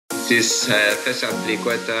This Fessard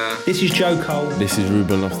Triqueta. This is Joe Cole. This is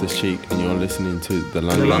Ruben Loftus-Cheek, and you're listening to the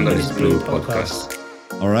London is Blue podcast.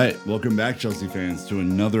 All right, welcome back, Chelsea fans, to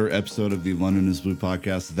another episode of the London is Blue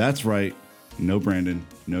podcast. That's right, no Brandon,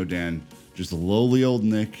 no Dan, just a lowly old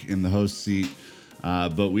Nick in the host seat.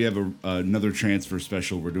 But we have another transfer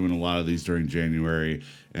special. We're doing a lot of these during January,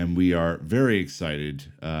 and we are very excited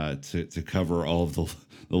to cover all of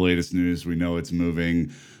the latest news. We know it's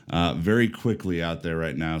moving very quickly out there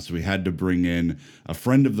right now, so we had to bring in a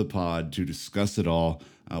friend of the pod to discuss it all.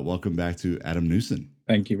 Welcome back to Adam Newson.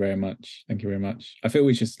 Thank you very much. Thank you very much. I feel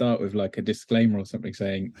we should start with like a disclaimer or something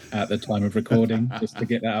saying at the time of recording, just to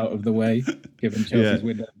get that out of the way, given Chelsea's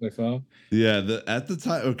win so far. Yeah, at the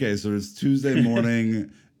time. Okay, so it's Tuesday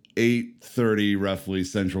morning, 8:30 roughly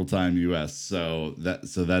Central Time US. So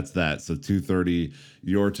that's that. So 2:30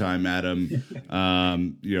 your time, Adam.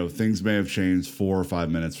 Things may have changed 4 or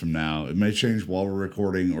 5 minutes from now. It may change while we're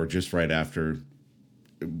recording or just right after.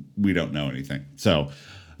 We don't know anything. So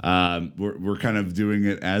we're kind of doing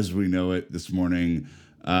it as we know it this morning.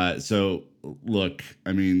 So look,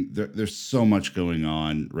 I mean, there's so much going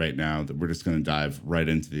on right now that we're just going to dive right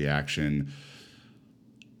into the action.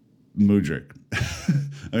 Mudryk.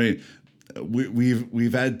 I mean,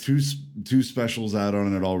 we've had two specials out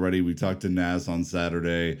on it already. We talked to Naz on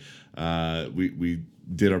Saturday. We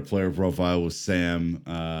did our player profile with Sam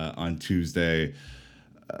on Tuesday.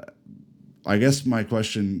 I guess my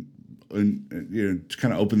question, to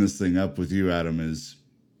kind of open this thing up with you, Adam, is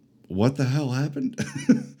what the hell happened?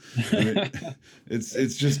 I mean,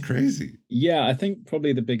 it's just crazy. Yeah, I think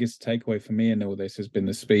probably the biggest takeaway for me in all this has been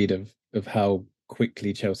the speed of how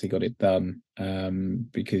quickly Chelsea got it done.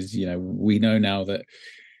 Because we know now that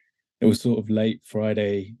it was sort of late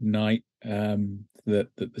Friday night that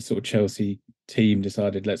the sort of Chelsea team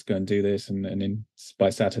decided let's go and do this, and by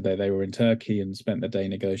Saturday they were in Turkey and spent the day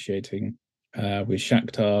negotiating with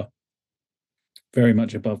Shakhtar. Very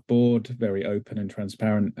much above board, very open and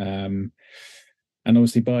transparent. And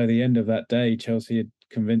obviously by the end of that day, Chelsea had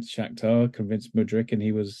convinced Shakhtar, convinced Mudryk, and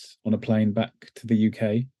he was on a plane back to the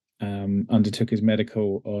UK, undertook his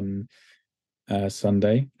medical on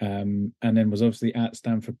Sunday, and then was obviously at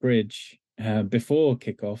Stamford Bridge before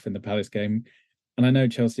kickoff in the Palace game. And I know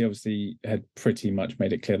Chelsea obviously had pretty much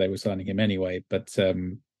made it clear they were signing him anyway, but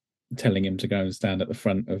telling him to go and stand at the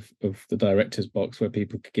front of the director's box where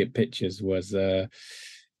people could get pictures was an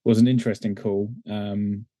interesting call.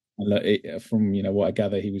 From what I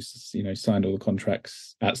gather, he was signed all the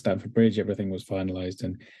contracts at Stamford Bridge. Everything was finalised,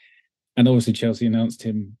 and obviously Chelsea announced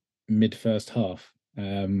him mid first half,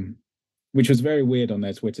 which was very weird on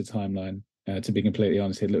their Twitter timeline. To be completely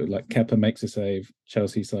honest, it looked like Kepa makes a save,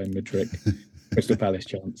 Chelsea sign Mudryk, Crystal Palace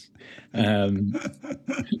chance.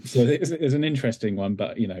 So it's an interesting one,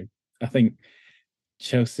 but I think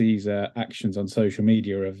Chelsea's actions on social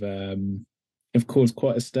media have caused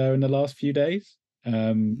quite a stir in the last few days.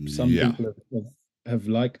 Some people have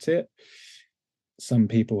liked it, some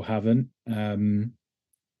people haven't.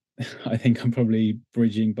 I think I'm probably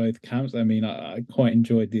bridging both camps. I mean, I quite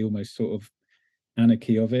enjoyed the almost sort of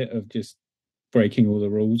anarchy of it, of just breaking all the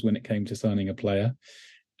rules when it came to signing a player.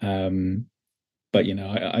 But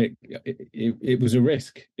it was a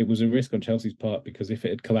risk. It was a risk on Chelsea's part, because if it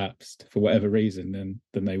had collapsed for whatever reason,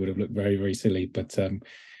 then they would have looked very, very silly. But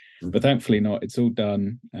thankfully not. It's all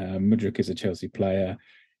done. Mudryk is a Chelsea player,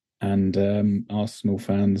 and Arsenal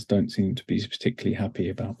fans don't seem to be particularly happy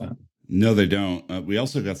about that. No, they don't. We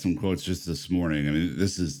also got some quotes just this morning. I mean,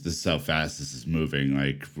 this is how fast this is moving.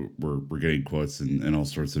 Like we're getting quotes in all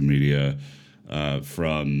sorts of media.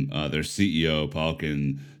 From their CEO,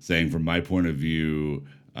 Palkin, saying, from my point of view,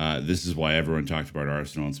 this is why everyone talked about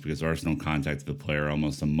Arsenal. It's because Arsenal contacted the player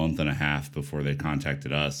almost a month and a half before they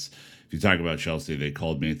contacted us. If you talk about Chelsea, they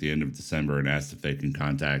called me at the end of December and asked if they can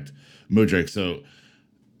contact Mudryk. So,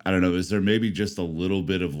 I don't know, is there maybe just a little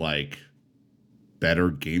bit of like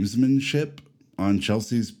better gamesmanship on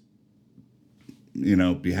Chelsea's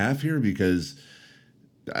behalf here? Because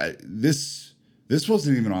this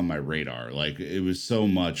wasn't even on my radar. Like, it was so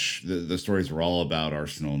much. The stories were all about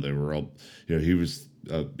Arsenal. They were all, he was,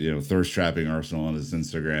 thirst trapping Arsenal on his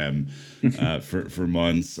Instagram for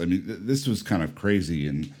months. I mean, this was kind of crazy.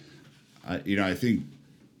 And, I think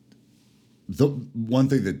the one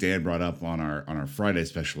thing that Dan brought up on our Friday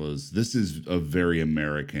special is this is a very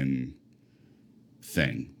American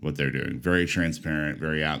thing, what they're doing. Very transparent,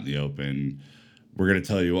 very out in the open. We're going to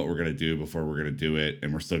tell you what we're going to do before we're going to do it,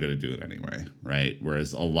 and we're still going to do it anyway, right?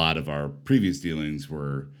 Whereas a lot of our previous dealings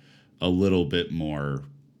were a little bit more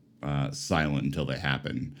silent until they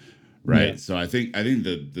happen. right? Yeah. So I think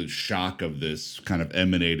the shock of this kind of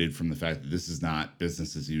emanated from the fact that this is not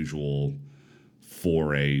business as usual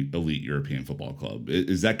for a elite European football club.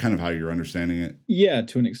 Is that kind of how you're understanding it? Yeah,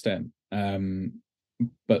 to an extent.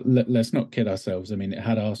 But let's not kid ourselves. I mean,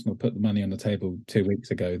 had Arsenal put the money on the table 2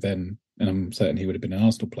 weeks ago, then, and I'm certain he would have been an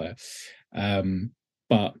Arsenal player.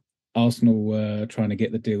 But Arsenal were trying to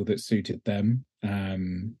get the deal that suited them.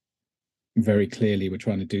 Very clearly, we're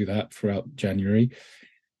trying to do that throughout January.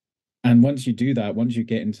 And once you do that, once you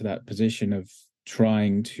get into that position of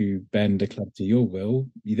trying to bend a club to your will,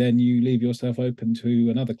 then you leave yourself open to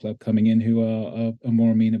another club coming in who are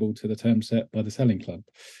more amenable to the terms set by the selling club.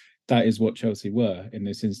 That is what Chelsea were in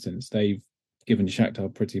this instance. They've given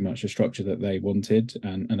Shakhtar pretty much a structure that they wanted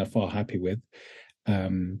and are far happy with.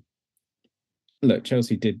 Look,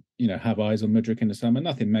 Chelsea did, have eyes on Mudryk in the summer.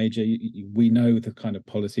 Nothing major. We know the kind of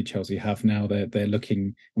policy Chelsea have now. They're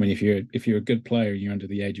looking. I mean, if you're a good player and you're under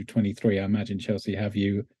the age of 23, I imagine Chelsea have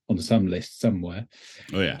you on some list somewhere.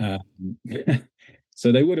 Oh yeah.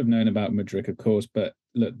 So they would have known about Mudryk, of course. But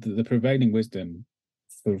look, the prevailing wisdom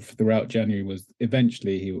throughout January was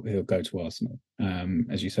eventually he'll go to Arsenal.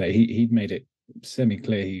 As you say, he'd made it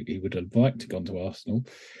semi-clear he would have liked to gone to Arsenal.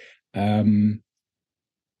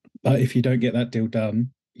 But if you don't get that deal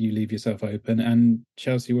done, you leave yourself open. And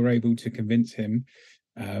Chelsea were able to convince him,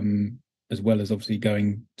 as well as obviously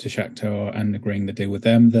going to Shakhtar and agreeing the deal with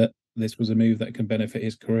them, that this was a move that can benefit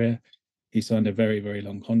his career. He signed a very, very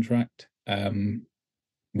long contract,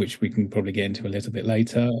 which we can probably get into a little bit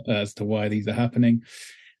later as to why these are happening.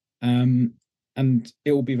 And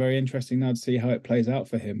it will be very interesting now to see how it plays out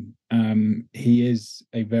for him. He is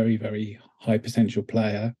a very, very high potential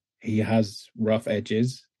player. He has rough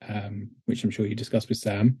edges, which I'm sure you discussed with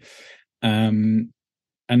Sam. And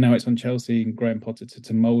now it's on Chelsea and Graham Potter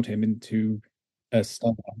to mould him into a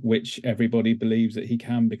star, which everybody believes that he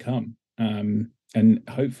can become. And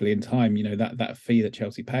hopefully in time, that fee that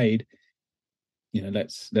Chelsea paid,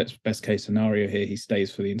 let's best case scenario here, he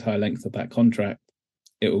stays for the entire length of that contract.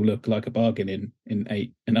 It will look like a bargain in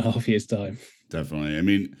 8.5 years' time. Definitely. I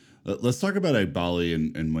mean, let's talk about Aibali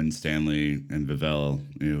and Winstanley and Vivell,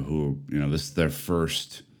 who, this is their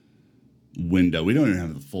first window. We don't even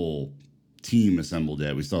have the full team assembled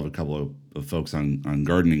yet. We still have a couple of folks on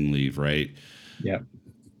gardening leave, right? Yeah.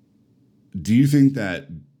 Do you think that,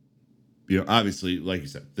 obviously, like you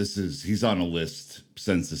said, he's on a list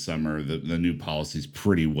since the summer. The new policy is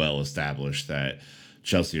pretty well established that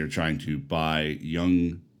Chelsea are trying to buy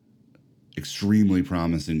young, extremely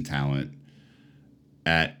promising talent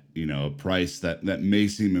at a price that may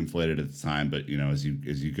seem inflated at the time, but as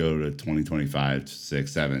you go to 2025,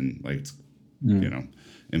 6, 7, like it's,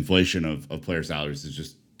 inflation of player salaries has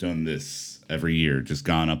just done this every year, just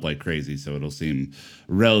gone up like crazy. So it'll seem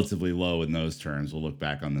relatively low in those terms. We'll look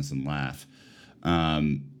back on this and laugh.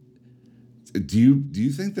 Do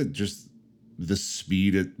you think that just the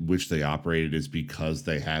speed at which they operated is because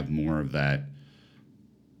they have more of that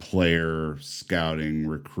player scouting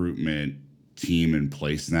recruitment team in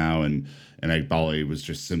place now, and Aibali was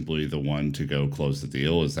just simply the one to go close the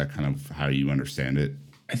deal? Is that kind of how you understand it?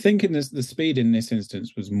 I think the speed in this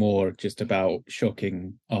instance was more just about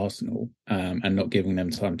shocking Arsenal and not giving them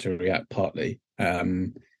time to react partly.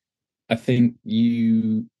 I think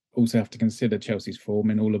you also have to consider Chelsea's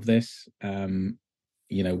form in all of this.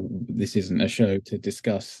 This isn't a show to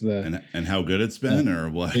discuss and how good it's been or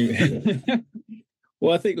what.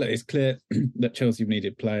 Well, I think it's clear that Chelsea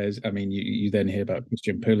needed players. I mean, you then hear about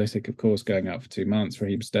Christian Pulisic, of course, going out for 2 months.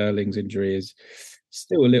 Raheem Sterling's injury is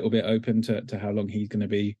still a little bit open to how long he's going to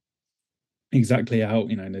be exactly out.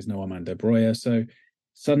 And there's no Armando Broja. So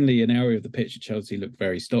suddenly an area of the pitch at Chelsea looked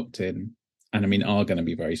very stocked in. And I mean, are going to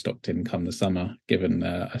be very stocked in come the summer, given,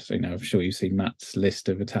 I'm sure you've seen Matt's list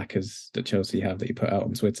of attackers that Chelsea have that he put out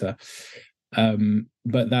on Twitter.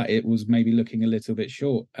 But that it was maybe looking a little bit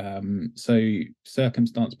short. So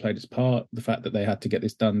circumstance played its part. The fact that they had to get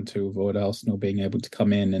this done to avoid Arsenal being able to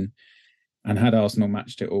come in and had Arsenal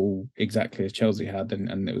matched it all exactly as Chelsea had,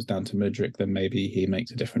 and it was down to Mudryk, then maybe he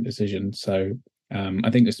makes a different decision. So I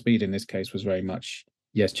think the speed in this case was very much,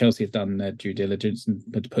 yes, Chelsea had done their due diligence and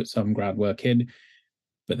put some groundwork in.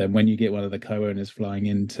 But then when you get one of the co-owners flying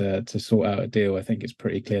in to sort out a deal, I think it's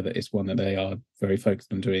pretty clear that it's one that they are very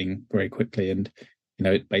focused on doing very quickly. And,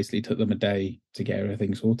 it basically took them a day to get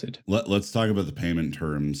everything sorted. Let's talk about the payment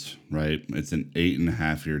terms, right? It's an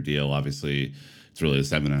 8.5-year deal. Obviously, it's really a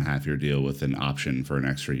 7.5-year deal with an option for an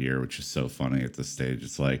extra year, which is so funny at this stage.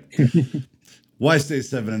 It's like, why stay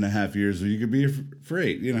 7.5 years when you could be for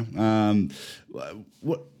 8?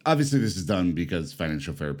 What? Obviously, this is done because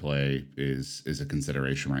financial fair play is a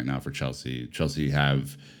consideration right now for Chelsea. Chelsea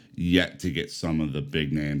have, yet to get some of the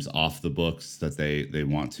big names off the books that they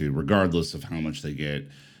want to, regardless of how much they get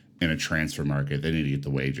in a transfer market. They need to get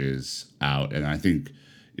the wages out. And I think,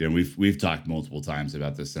 we've talked multiple times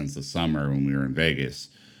about this since the summer when we were in Vegas.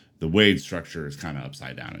 The wage structure is kind of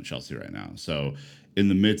upside down in Chelsea right now. So in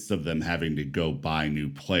the midst of them having to go buy new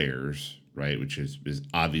players, right, which is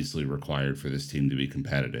obviously required for this team to be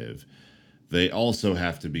competitive, they also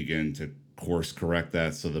have to begin to course correct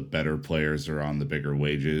that so the better players are on the bigger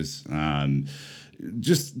wages.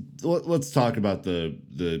 Let's talk about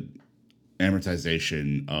the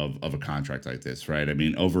amortization of a contract like this, right? I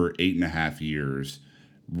mean, over 8.5 years,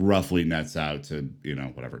 roughly nets out to,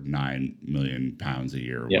 whatever, £9 million a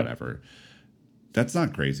year or whatever. That's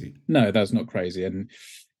not crazy. No, that's not crazy. And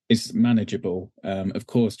it's manageable. Of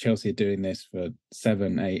course, Chelsea are doing this for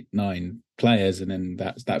 7, 8, 9 players, and then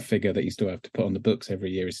that figure that you still have to put on the books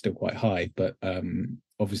every year is still quite high. But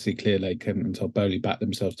obviously, Clear Lake and Todd Bowley back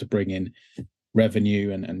themselves to bring in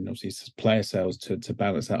revenue and obviously player sales to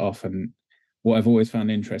balance that off. And what I've always found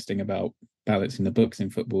interesting about balancing the books in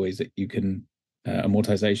football is that you can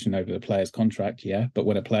amortization over the player's contract, but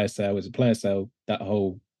when a player sale is a player sale, that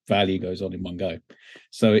whole value goes on in one go.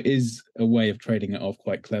 So it is a way of trading it off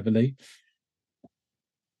quite cleverly.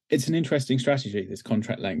 It's an interesting strategy, this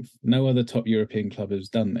contract length. No other top European club has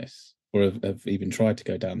done this or have even tried to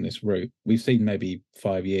go down this route. We've seen maybe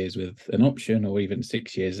 5 years with an option or even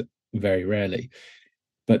 6 years, very rarely.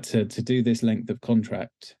 But to do this length of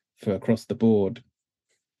contract for across the board,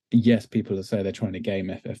 yes, people will say they're trying to game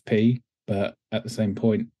FFP, but at the same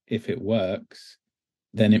point, if it works,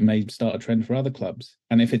 then it may start a trend for other clubs.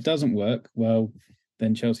 And if it doesn't work, well,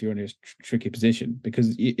 then Chelsea are in a tricky position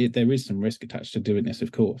because there is some risk attached to doing this,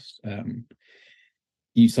 of course.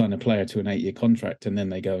 You sign a player to an 8-year contract and then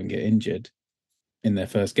they go and get injured in their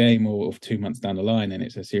first game or 2 months down the line and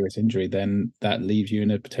it's a serious injury, then that leaves you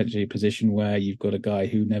in a potentially position where you've got a guy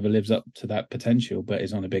who never lives up to that potential but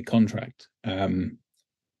is on a big contract.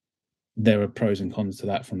 There are pros and cons to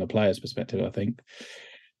that from the player's perspective, I think.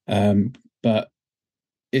 But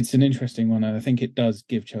it's an interesting one, and I think it does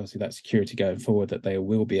give Chelsea that security going forward that they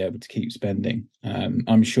will be able to keep spending.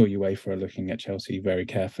 I'm sure UEFA are looking at Chelsea very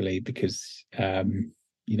carefully because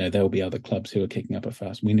there'll be other clubs who are kicking up a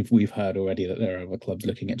fuss. We've heard already that there are other clubs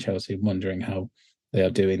looking at Chelsea and wondering how they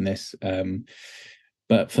are doing this.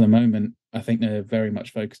 But for the moment, I think they're very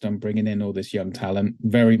much focused on bringing in all this young talent,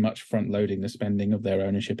 very much front-loading the spending of their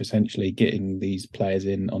ownership, essentially getting these players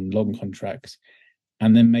in on long contracts,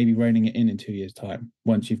 and then maybe reining it in 2 years' time.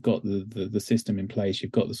 Once you've got the system in place,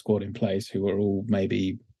 you've got the squad in place, who are all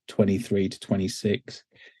maybe 23 to 26,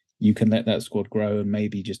 you can let that squad grow and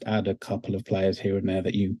maybe just add a couple of players here and there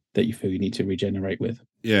that you feel you need to regenerate with.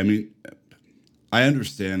 Yeah, I mean, I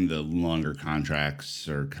understand the longer contracts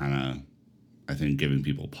are kind of, I think, giving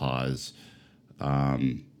people pause.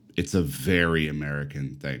 It's a very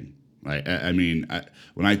American thing. I mean,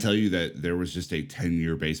 when I tell you that there was just a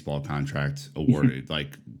 10-year baseball contract awarded,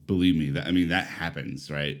 believe me, that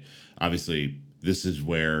happens, right? Obviously, this is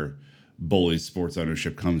where Bowley's sports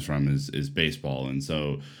ownership comes from is baseball. And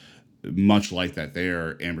so much like that, they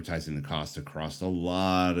are amortizing the cost across a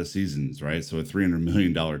lot of seasons, right? So a $300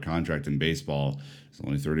 million contract in baseball is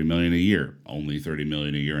only $30 million a year. Only $30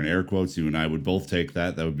 million a year in air quotes. You and I would both take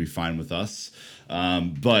that. That would be fine with us.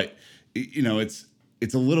 But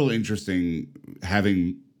it's a little interesting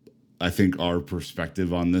having, I think, our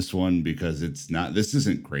perspective on this one because this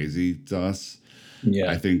isn't crazy to us.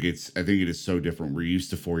 Yeah, I think it is so different. We're used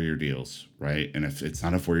to 4-year deals, right? And if it's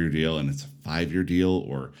not a 4-year deal and it's a 5-year deal,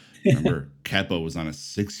 or remember Kepa was on a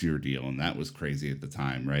 6-year deal and that was crazy at the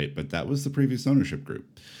time, right? But that was the previous ownership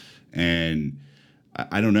group, and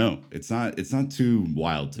I don't know. It's not too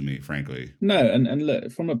wild to me, frankly. No, and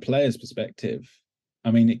look, from a player's perspective,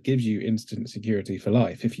 I mean, it gives you instant security for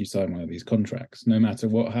life if you sign one of these contracts. No matter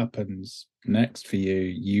what happens next for you,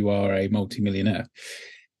 you are a multimillionaire.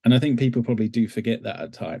 And I think people probably do forget that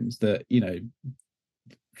at times, that,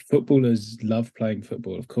 footballers love playing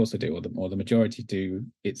football. Of course they do, or the majority do.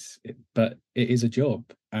 But it is a job.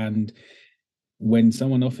 And when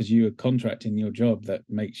someone offers you a contract in your job that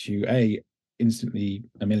makes you, A, instantly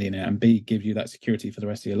a millionaire, and B, gives you that security for the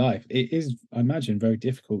rest of your life, it is, I imagine, very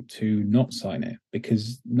difficult to not sign it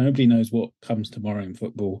because nobody knows what comes tomorrow in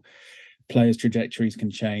football. Players' trajectories can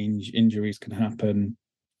change, injuries can happen,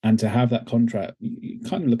 and to have that contract, you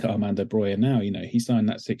kind of look at Armando Broja now. He signed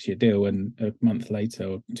that 6-year deal, and a month later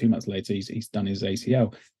or 2 months later, he's done his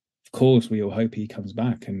ACL. Of course, we all hope he comes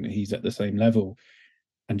back and he's at the same level.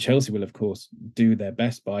 And Chelsea will, of course, do their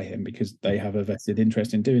best by him because they have a vested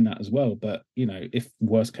interest in doing that as well. But, if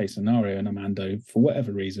worst case scenario and Armando, for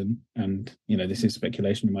whatever reason, and, this is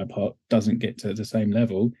speculation on my part, doesn't get to the same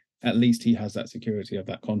level, at least he has that security of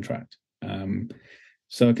that contract.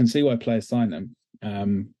 So I can see why players sign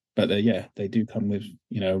them. But they do come with,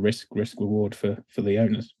 a risk reward for the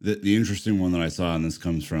owners. The interesting one that I saw, and this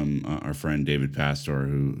comes from our friend David Pastor,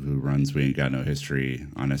 who runs We Ain't Got No History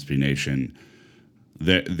on SB Nation.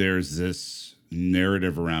 There's this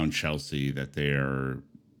narrative around Chelsea that they are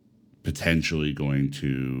potentially going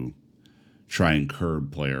to try and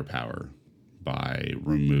curb player power by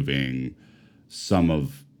removing some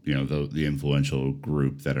of the influential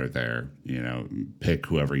group that are there. Pick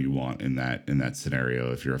whoever you want in that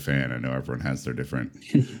scenario. If you're a fan, I know everyone has their different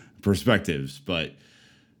perspectives, but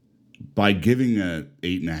by giving a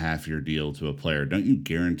 8.5-year deal to a player, don't you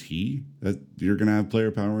guarantee that you're going to have player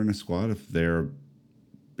power in a squad if they're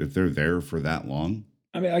there for that long?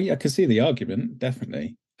 I mean, I can see the argument,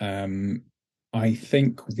 definitely. I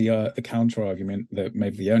think the counter argument that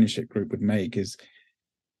maybe the ownership group would make is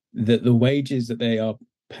that the wages that they are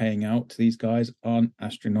paying out to these guys aren't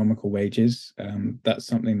astronomical wages. That's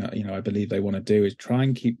something that I believe they want to do, is try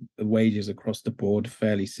and keep the wages across the board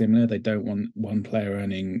fairly similar. They don't want one player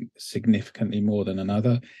earning significantly more than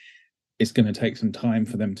another. It's going to take some time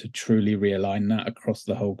for them to truly realign that across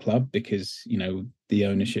the whole club because the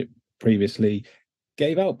ownership previously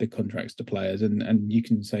gave out big contracts to players, and you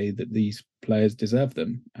can say that these players deserve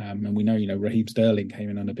them. And we know Raheem Sterling came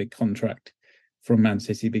in on a big contract from Man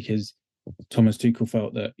City because Thomas Tuchel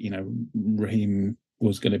felt that Raheem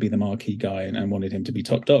was going to be the marquee guy and wanted him to be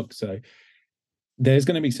top dog. So there's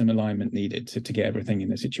going to be some alignment needed to get everything in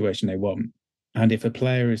the situation they want. And if a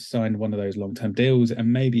player has signed one of those long-term deals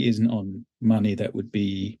and maybe isn't on money that would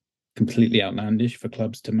be completely outlandish for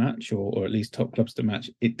clubs to match, or at least top clubs to match,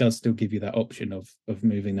 it does still give you that option of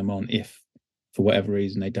moving them on if for whatever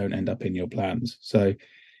reason they don't end up in your plans. So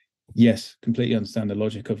yes, completely understand the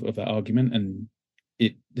logic of that argument. And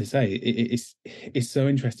it's so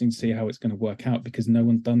interesting to see how it's going to work out because no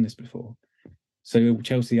one's done this before. So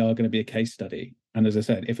Chelsea are going to be a case study. And as I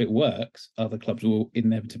said, if it works, other clubs will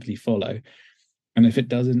inevitably follow. And if it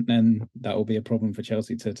doesn't, then that will be a problem for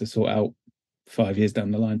Chelsea to sort out 5 years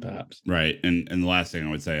down the line, perhaps. Right. And the last thing I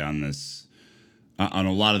would say on this, on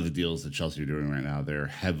a lot of the deals that Chelsea are doing right now, they're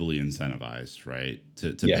heavily incentivized, right,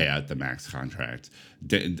 to pay out the max contract.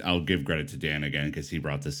 I'll give credit to Dan again because he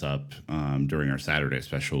brought this up during our Saturday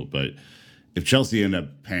special. But if Chelsea end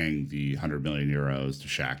up paying the 100 million euros to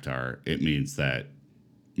Shakhtar, it means that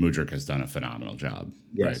Mudryk has done a phenomenal job,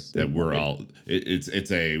 right? That we're all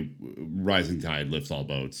it's a rising tide lifts all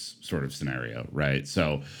boats sort of scenario, right?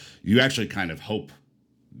 So you actually kind of hope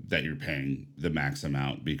that you're paying the max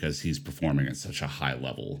amount because he's performing at such a high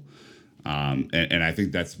level. And I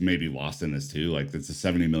think that's maybe lost in this too. Like it's a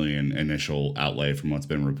 70 million initial outlay from what's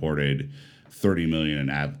been reported, 30 million in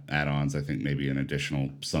add-ons. I think maybe an additional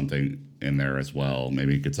something in there as well.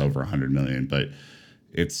 Maybe it gets over 100 million, but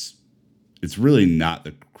it's really not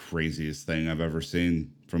the craziest thing I've ever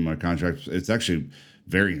seen from a contract. It's actually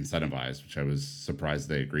very incentivized, which I was surprised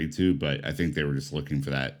they agreed to, but I think they were just looking for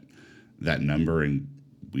that number, and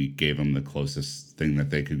we gave them the closest thing that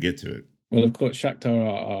they could get to it. Well, of course,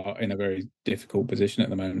 Shakhtar are in a very difficult position at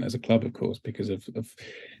the moment as a club, of course, because of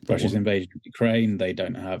Russia's invasion of Ukraine. They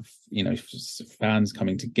don't have, fans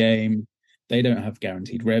coming to game. They don't have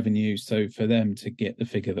guaranteed revenue. So for them to get the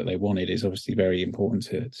figure that they wanted is obviously very important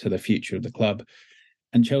to the future of the club.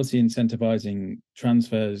 And Chelsea incentivizing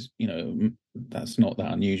transfers, that's not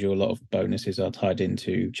that unusual. A lot of bonuses are tied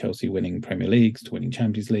into Chelsea winning Premier Leagues, to winning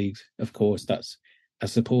Champions Leagues. Of course, that's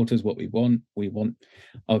as supporters what we want. We want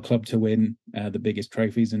our club to win the biggest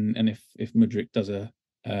trophies. And if Mudryk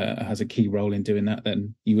has a key role in doing that,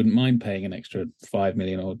 then you wouldn't mind paying an extra 5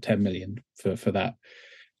 million or 10 million for that.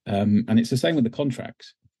 And it's the same with the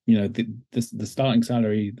contracts. The starting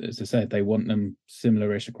salary, as I said, they want them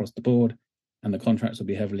similar-ish across the board, and the contracts will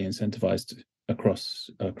be heavily incentivized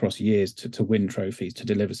across years to win trophies, to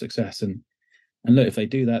deliver success. And look, if they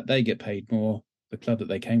do that, they get paid more. The club that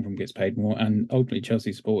they came from gets paid more, and ultimately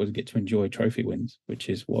Chelsea supporters get to enjoy trophy wins, which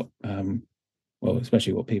is what,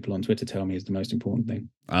 especially what people on Twitter tell me is the most important thing.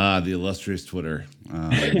 The illustrious Twitter.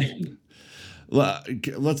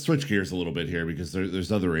 Let's switch gears a little bit here because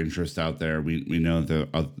there's other interest out there. We know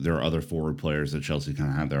that there are other forward players that Chelsea kind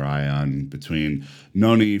of have their eye on, between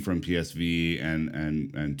Noni from PSV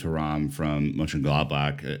and Thuram from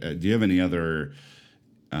Mönchengladbach. Do you have any other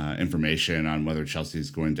information on whether Chelsea is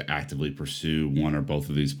going to actively pursue one or both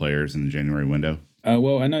of these players in the January window?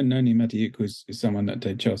 Well, I know Noni Madueke is someone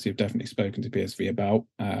that Chelsea have definitely spoken to PSV about.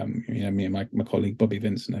 Me and my colleague Bobby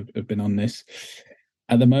Vincent have been on this.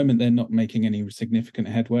 At the moment, they're not making any significant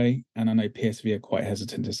headway, and I know PSV are quite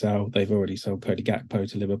hesitant to sell. They've already sold Cody Gakpo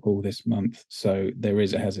to Liverpool this month, so there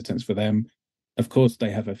is a hesitance for them. Of course,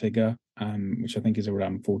 they have a figure, which I think is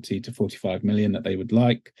around 40 to 45 million that they would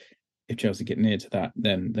like. If Chelsea get near to that,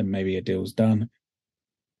 then maybe a deal's done.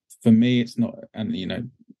 For me, it's not,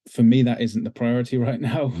 and for me, that isn't the priority right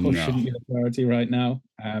now, or shouldn't be the priority right now.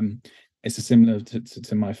 It's similar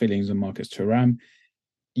to my feelings on Marcus Thuram.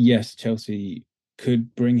 Yes, Chelsea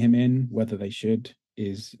could bring him in. Whether they should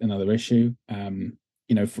is another issue.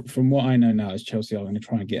 From what I know now, is Chelsea are going to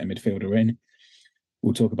try and get a midfielder in.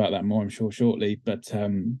 We'll talk about that more, I'm sure, shortly. But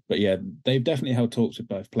yeah, they've definitely held talks with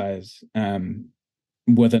both players.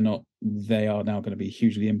 Whether or not they are now going to be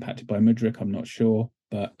hugely impacted by Mudryk, I'm not sure.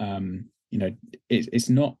 But it's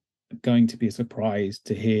not going to be a surprise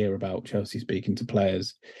to hear about Chelsea speaking to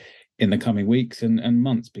players in the coming weeks and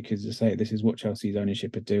months, because, as I say, this is what Chelsea's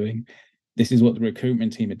ownership are doing. This is what the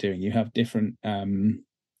recruitment team are doing. You have different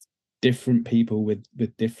people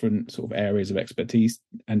with different sort of areas of expertise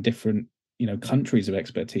and different countries of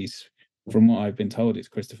expertise. From what I've been told, it's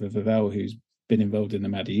Christopher Vivell who's been involved in the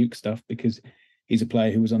Madueke stuff, because he's a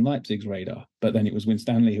player who was on Leipzig's radar, but then it was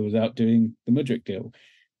Winstanley who was out doing the Mudryk deal.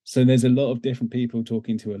 So there's a lot of different people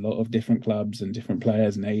talking to a lot of different clubs and different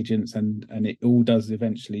players and agents, and it all does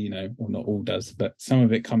eventually, well, not all does, but some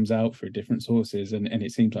of it comes out through different sources, and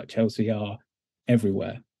it seems like Chelsea are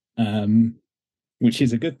everywhere, which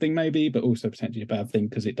is a good thing maybe, but also potentially a bad thing,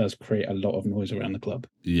 because it does create a lot of noise around the club.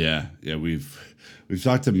 Yeah, we've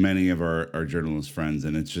talked to many of our journalist friends,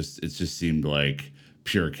 and it's just seemed like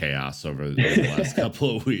pure chaos over the last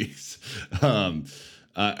couple of weeks.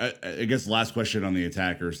 I guess last question on the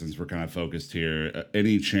attacker, since we're kind of focused here.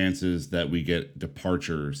 Any chances that we get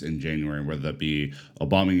departures in January, whether that be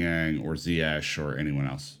Aubameyang or Ziyech or anyone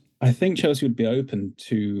else? I think Chelsea would be open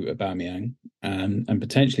to Aubameyang and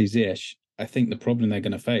potentially Ziyech. I think the problem they're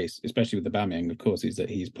going to face, especially with Aubameyang, of course, is that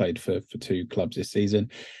he's played for two clubs this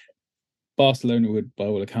season. Barcelona would, by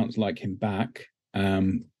all accounts, like him back,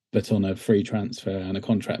 but on a free transfer and a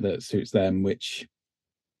contract that suits them, which,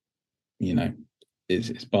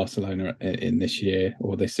 is Barcelona in this year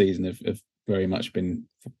or this season have very much been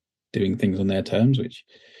doing things on their terms, which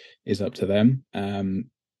is up to them.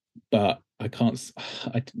 But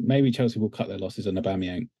maybe Chelsea will cut their losses on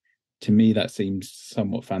Aubameyang. To me, that seems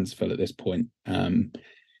somewhat fanciful at this point,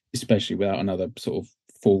 especially without another sort of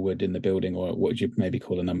forward in the building, or what you maybe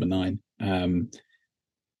call a number 9.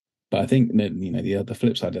 But I think that, the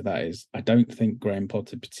flip side of that is I don't think Graham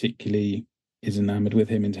Potter particularly is enamored with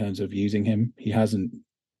him in terms of using him. He hasn't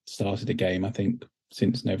started a game, I think,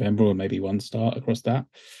 since November, or maybe one start across that.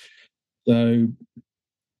 So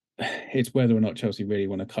it's whether or not Chelsea really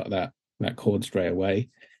want to cut that cord straight away.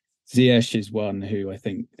 Ziyech is one who I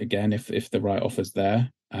think, again, if the right offer's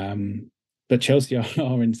there, but Chelsea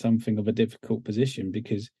are in something of a difficult position,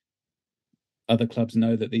 because other clubs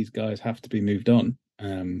know that these guys have to be moved on.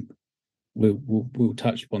 We'll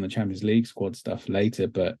touch upon the Champions League squad stuff later,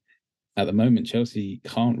 but at the moment, Chelsea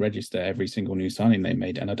can't register every single new signing they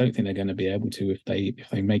made, and I don't think they're going to be able to if they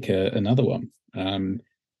make another one.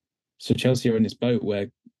 So Chelsea are in this boat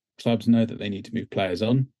where clubs know that they need to move players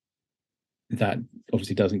on. That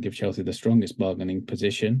obviously doesn't give Chelsea the strongest bargaining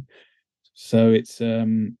position, so it's a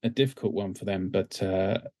difficult one for them. But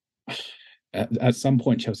at some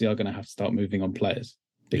point, Chelsea are going to have to start moving on players,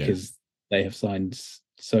 because they have signed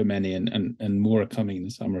so many, and more are coming in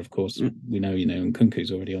the summer. Of course, we know, and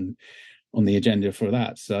Nkunku's already on the agenda for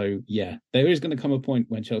that. So yeah, there is going to come a point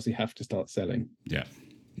when Chelsea have to start selling. Yeah,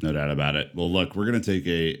 no doubt about it. Well, look, we're going to take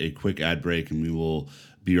a quick ad break, and we will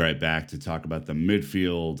be right back to talk about the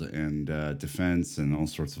midfield and defense and all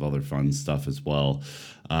sorts of other fun stuff as well.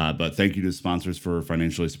 But thank you to sponsors for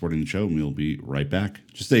financially supporting the show, and we'll be right back.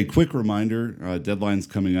 Just a quick reminder, deadline's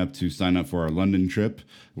coming up to sign up for our London trip,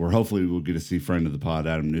 where hopefully we'll get to see friend of the pod,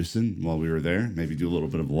 Adam Newson, while we were there, maybe do a little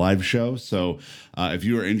bit of a live show. So if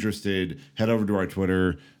you are interested, head over to our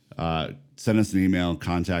Twitter, send us an email,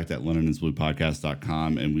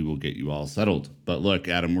 contact@londonandbluepodcast.com, and we will get you all settled. But look,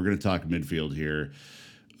 Adam, we're going to talk midfield here.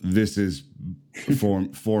 This is,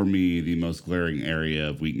 for me, the most glaring area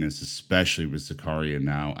of weakness, especially with Zakaria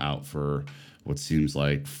now out for what seems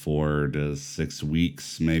like 4 to 6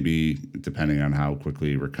 weeks, maybe, depending on how quickly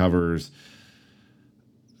he recovers.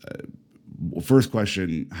 First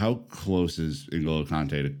question, how close is N'Golo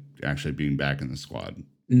Kante to actually being back in the squad?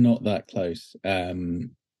 Not that close. From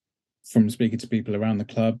speaking to people around the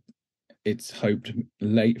club, it's hoped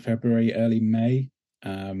late February, early May.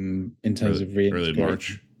 in terms of reintegrating. Early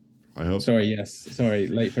March, I hope. Sorry,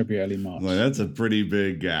 late February, early March. Well, that's a pretty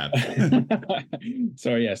big gap.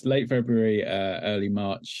 Sorry, yes, late February, early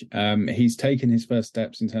March. He's taken his first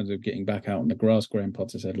steps in terms of getting back out on the grass, Graham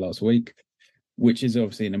Potter said last week, which is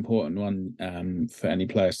obviously an important one for any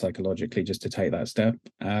player psychologically, just to take that step.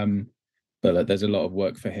 But there's a lot of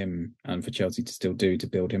work for him and for Chelsea to still do to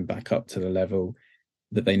build him back up to the level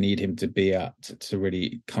that they need him to be at to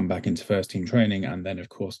really come back into first team training, and then of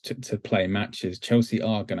course to play matches. Chelsea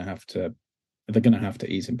are going to have to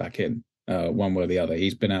ease him back in one way or the other.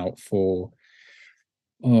 He's been out for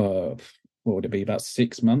what would it be, about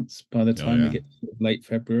 6 months by the time we get to late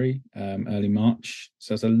February, early March.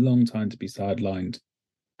 So it's a long time to be sidelined,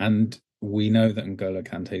 and we know that N'Golo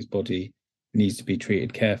Kante's body needs to be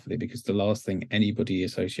treated carefully, because the last thing anybody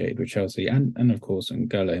associated with Chelsea and of course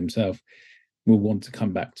N'Golo himself will want to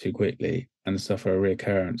come back too quickly and suffer a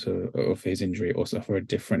reoccurrence of his injury or suffer a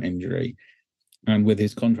different injury. And with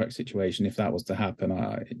his contract situation, if that was to happen,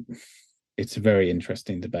 it's a very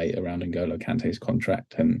interesting debate around N'Golo Kante's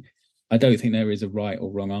contract, and I don't think there is a right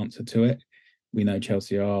or wrong answer to it. We know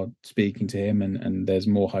Chelsea are speaking to him, and there's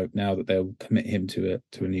more hope now that they'll commit him to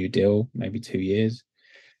a new deal, maybe 2 years.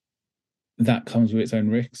 That comes with its own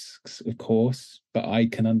risks, of course, but I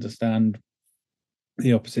can understand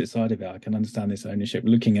the opposite side of it. I can understand this ownership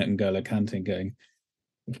looking at N'Golo Kante and going,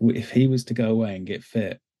 if he was to go away and get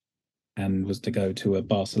fit and was to go to a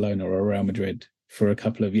Barcelona or a Real Madrid for a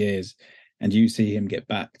couple of years, and you see him get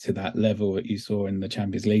back to that level that you saw in the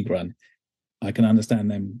Champions League run, I can understand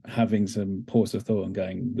them having some pause of thought and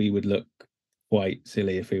going, we would look quite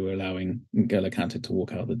silly if we were allowing N'Golo Kante to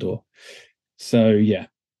walk out the door. So yeah,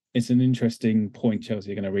 it's an interesting point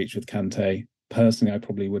Chelsea are going to reach with Kante. Personally, I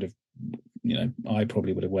probably would have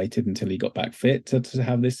waited until he got back fit to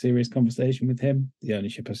have this serious conversation with him. The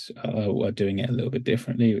ownership are doing it a little bit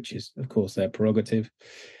differently, which is, of course, their prerogative.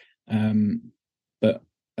 But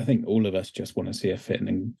I think all of us just want to see a fit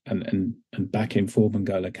and back in form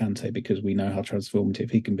N'Golo Kante, because we know how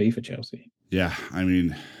transformative he can be for Chelsea. Yeah, I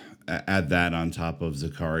mean, add that on top of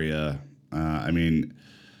Zakaria.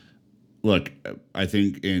 Look, I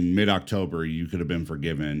think in mid-October, you could have been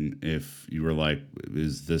forgiven if you were like,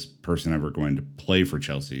 is this person ever going to play for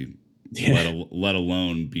Chelsea? Yeah. Let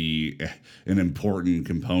alone be an important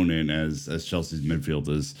component as Chelsea's midfield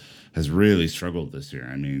has really struggled this year.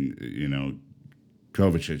 I mean,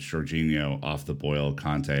 Kovacic, Jorginho off the boil,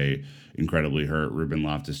 Kante incredibly hurt, Ruben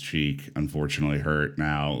Loftus-Cheek unfortunately hurt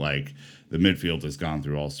now. Like, the midfield has gone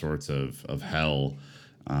through all sorts of hell.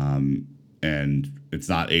 And it's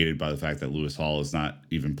not aided by the fact that Lewis Hall is not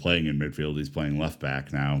even playing in midfield. He's playing left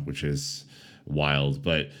back now, which is wild.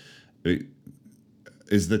 But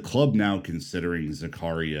is the club now considering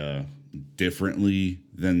Zakaria differently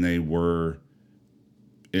than they were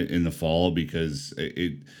in the fall? Because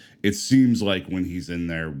it seems like when he's in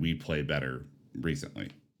there, we play better recently.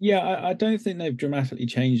 Yeah, I don't think they've dramatically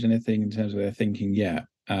changed anything in terms of their thinking yet.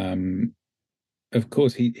 Of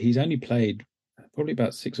course, he's only played probably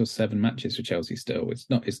about 6 or 7 matches for Chelsea still.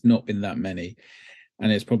 It's not been that many,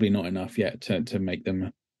 and it's probably not enough yet to make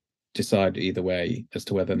them decide either way as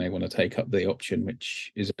to whether they want to take up the option,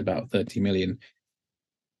 which is about 30 million.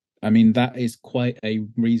 I mean, that is quite a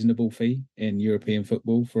reasonable fee in European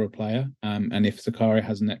football for a player. And if Zakaria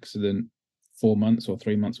has an excellent 4 months or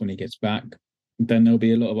 3 months when he gets back, then there'll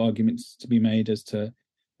be a lot of arguments to be made as to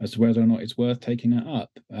whether or not it's worth taking that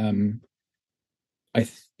up. I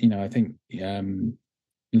think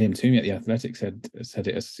Liam Toomey at The Athletic said it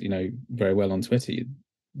as very well on Twitter.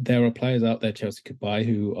 There are players out there Chelsea could buy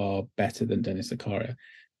who are better than Denis Zakaria,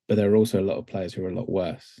 but there are also a lot of players who are a lot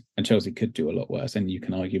worse, and Chelsea could do a lot worse, and you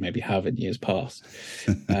can argue maybe have in years past.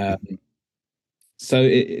 So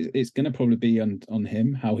it's going to probably be on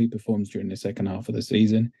him, how he performs during the second half of the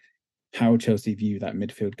season, how Chelsea view that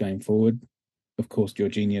midfield going forward. Of course,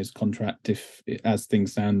 Jorginho's contract, if as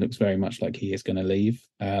things stand, looks very much like he is going to leave,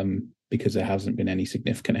 because there hasn't been any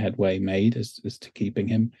significant headway made as to keeping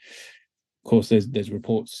him. Of course, there's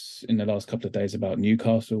reports in the last couple of days about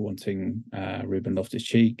Newcastle wanting Ruben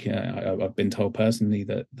Loftus-Cheek. I've been told personally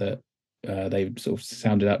that they've sort of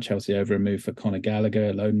sounded out Chelsea over a move for Conor Gallagher,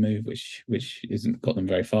 a loan move, which isn't got them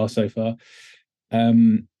very far so far.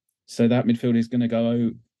 So that midfield is going to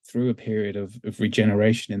go through a period of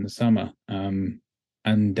regeneration in the summer. And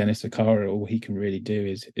Denis Zakaria, all he can really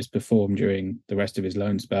do is perform during the rest of his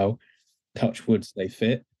loan spell, touch wood, stay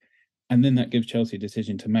fit. And then that gives Chelsea a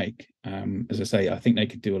decision to make. As I say, I think they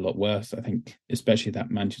could do a lot worse. I think especially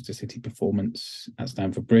that Manchester City performance at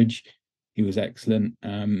Stamford Bridge, he he was excellent.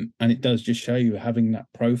 And it does just show you having that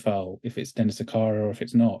profile, if it's Dennis Zakara or if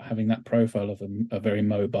it's not, having that profile of a very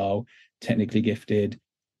mobile, technically gifted,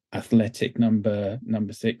 athletic number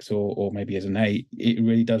 6 or maybe as an 8, it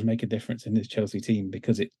really does make a difference in this Chelsea team,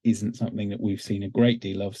 because it isn't something that we've seen a great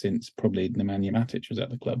deal of since probably Nemanja Matic was at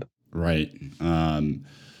the club. Right.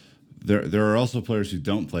 There are also players who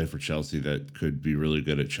don't play for Chelsea that could be really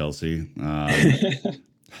good at Chelsea.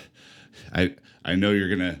 I know you're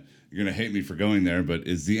gonna hate me for going there, but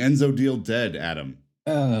is the Enzo deal dead, Adam?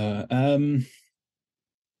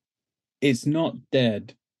 It's not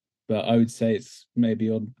dead, but I would say it's maybe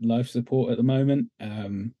on life support at the moment.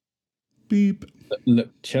 Beep. Look,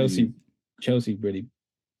 Chelsea really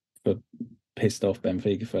pissed off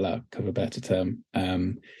Benfica, for lack of a better term.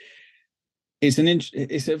 I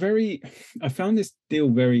found this deal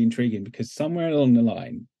very intriguing, because somewhere along the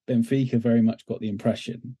line, Benfica very much got the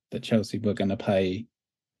impression that Chelsea were going to pay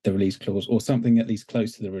the release clause, or something at least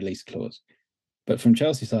close to the release clause. But from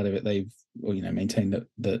Chelsea side of it, they've maintained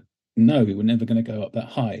that no, we were never going to go up that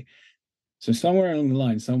high. So somewhere along the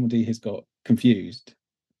line, somebody has got confused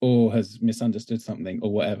or has misunderstood something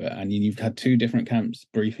or whatever, and you've had two different camps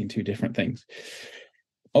briefing two different things.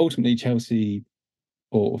 Ultimately,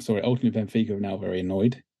 Benfica are now very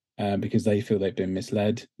annoyed because they feel they've been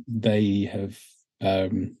misled. They have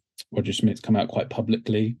Roger Schmidt's come out quite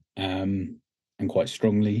publicly and quite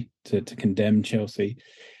strongly to condemn Chelsea,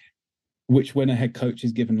 which, when a head coach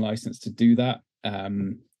is given license to do that,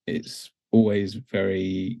 it's always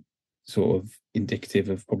very sort of indicative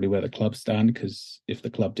of probably where the club stand, because if the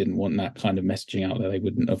club didn't want that kind of messaging out there, they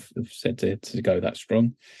wouldn't have said to go that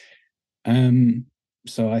strong.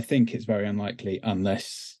 So I think it's very unlikely,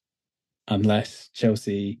 unless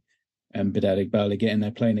Chelsea and Bilal Iqbal get in there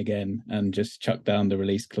playing again and just chuck down the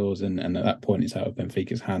release clause, and at that point it's out of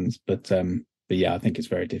Benfica's hands. But yeah, I think it's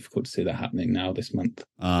very difficult to see that happening now this month.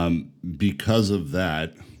 Because of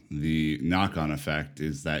that, the knock-on effect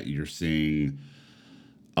is that you're seeing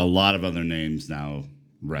a lot of other names now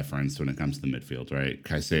referenced when it comes to the midfield, right?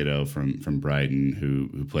 Caicedo from Brighton,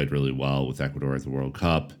 who played really well with Ecuador at the World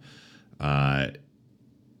Cup.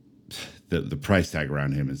 The price tag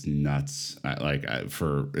around him is nuts.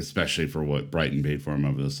 Especially for what Brighton paid for him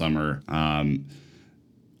over the summer.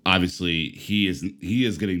 Obviously, he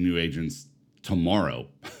is getting new agents tomorrow,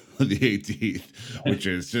 the 18th, which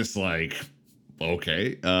is just like,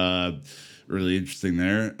 okay, really interesting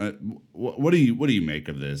there. What do you make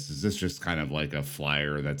of this? Is this just kind of like a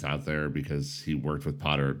flyer that's out there because he worked with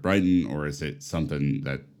Potter at Brighton, or is it something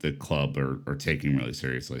that the club are taking really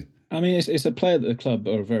seriously? I mean, it's a player that the club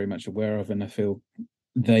are very much aware of, and I feel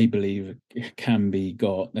they believe it can be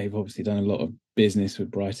got. They've obviously done a lot of business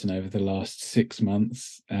with Brighton over the last 6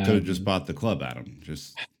 months. Could have just bought the club, Adam.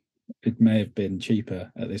 It may have been cheaper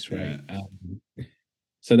at this rate. Yeah.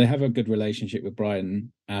 So they have a good relationship with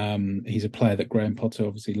Brighton. He's a player that Graham Potter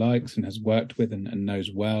obviously likes and has worked with and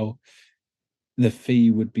knows well. The fee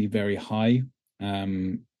would be very high,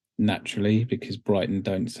 naturally, because Brighton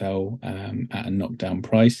don't sell at a knockdown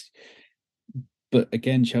price. But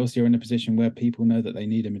again, Chelsea are in a position where people know that they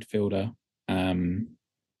need a midfielder,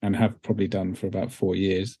 and have probably done for about 4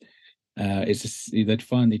 years. They're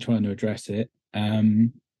finally trying to address it.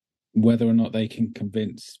 Whether or not they can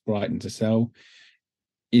convince Brighton to sell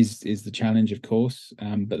is the challenge, of course.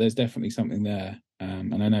 But there's definitely something there.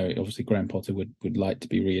 And I know obviously Graham Potter would like to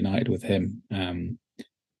be reunited with him.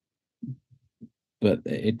 But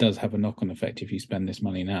it does have a knock-on effect if you spend this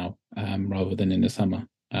money now rather than in the summer.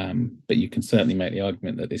 But you can certainly make the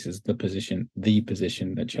argument that this is the position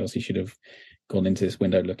that Chelsea should have gone into this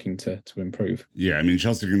window looking to improve. Yeah, I mean,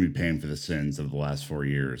 Chelsea are going to be paying for the sins of the last 4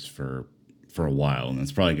 years for a while, and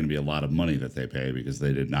it's probably going to be a lot of money that they pay because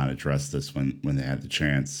they did not address this when they had the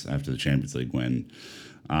chance after the Champions League win.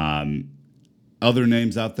 Other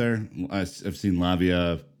names out there, I've seen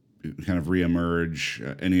Lavia kind of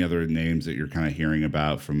reemerge. Any other names that you're kind of hearing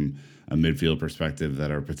about from a midfield perspective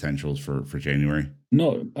that are potentials for January?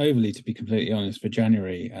 Not overly, to be completely honest. For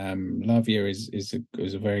January, Lavia is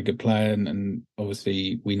a very good player, and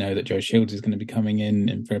obviously we know that Joe Shields is going to be coming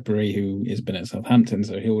in February, who has been at Southampton,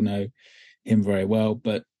 so he'll know him very well.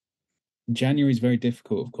 But January is very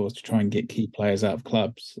difficult, of course, to try and get key players out of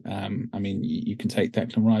clubs. I mean, you can take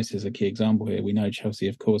Declan Rice as a key example here. We know Chelsea,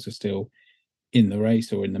 of course, are still in the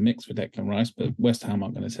race or in the mix for Declan Rice, but West Ham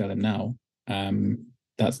aren't going to sell him now.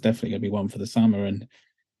 That's definitely going to be one for the summer. And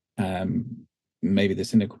maybe the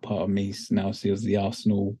cynical part of me now sees the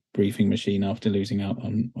Arsenal briefing machine after losing out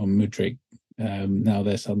on Mudryk. Now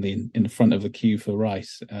they're suddenly in the front of the queue for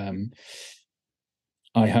Rice.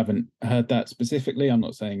 I haven't heard that specifically. I'm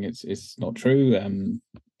not saying it's not true.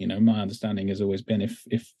 my understanding has always been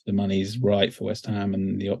if the money's right for West Ham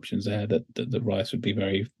and the options there, that Rice would be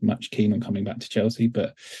very much keen on coming back to Chelsea.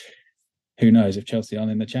 But who knows, if Chelsea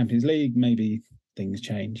aren't in the Champions League, maybe things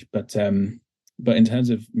change. But in terms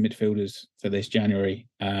of midfielders for this January,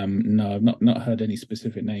 no, I've not heard any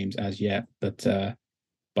specific names as yet, but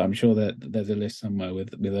I'm sure that there's a list somewhere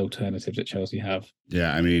with alternatives that Chelsea have.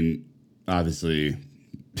 Yeah, I mean, obviously,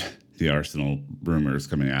 the Arsenal rumors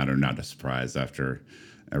coming out are not a surprise after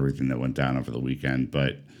everything that went down over the weekend.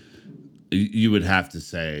 But you would have to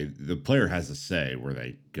say the player has a say where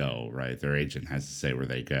they go, right? Their agent has to say where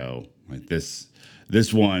they go. Like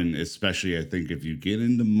this one, especially, I think if you get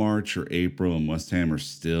into March or April and West Ham are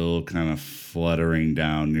still kind of fluttering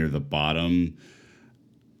down near the bottom,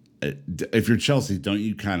 if you're Chelsea, don't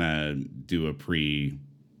you kind of do a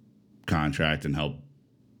pre-contract and help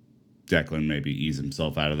Declan maybe ease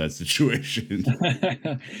himself out of that situation?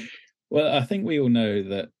 Well, I think we all know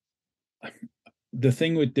that the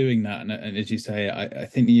thing with doing that, and as you say, I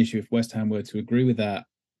think the issue if West Ham were to agree with that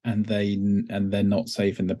and they're not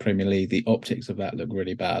safe in the Premier League, the optics of that look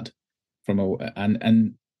really bad.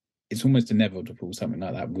 And it's almost inevitable something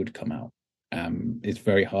like that would come out. It's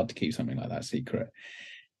very hard to keep something like that secret.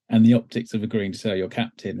 And the optics of agreeing to sell your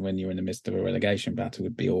captain when you're in the midst of a relegation battle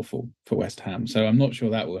would be awful for West Ham. So I'm not sure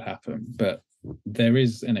that will happen. But there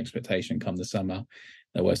is an expectation come the summer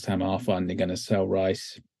that West Ham are finally going to sell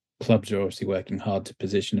Rice. Clubs are obviously working hard to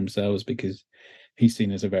position themselves because he's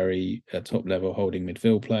seen as a very top-level holding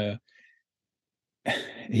midfield player.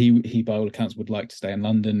 He, by all accounts, would like to stay in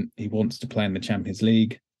London. He wants to play in the Champions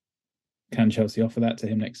League. Can Chelsea offer that to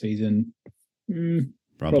him next season?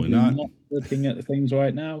 Probably not. Looking at the things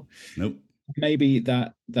right now. Nope. Maybe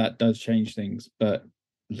that does change things, but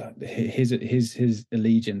his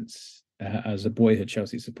allegiance as a boyhood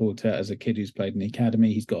Chelsea supporter, as a kid who's played in the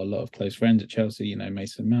academy, he's got a lot of close friends at Chelsea.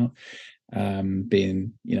 Mason Mount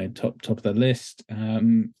being top of the list.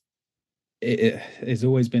 It has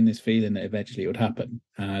always been this feeling that eventually it would happen.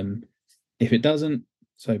 If it doesn't,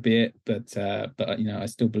 so be it. But I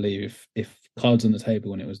still believe if cards on the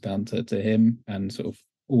table when it was down to him and sort of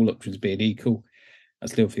all options being equal, I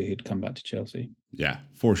still feel he'd come back to Chelsea. Yeah,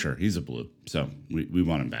 for sure. He's a blue. So we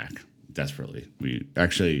want him back desperately.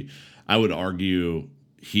 I would argue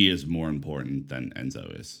he is more important than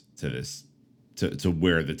Enzo is to this, to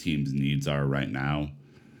where the team's needs are right now.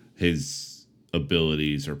 His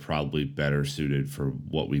abilities are probably better suited for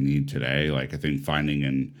what we need today. Like, I think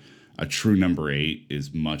finding a true number 8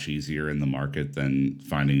 is much easier in the market than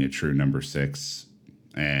finding a true number 6.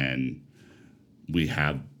 And we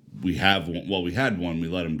had one, we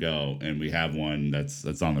let him go, and we have one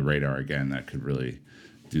that's on the radar again that could really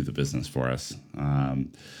do the business for us.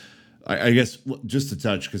 I guess just to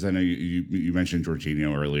touch, because I know you mentioned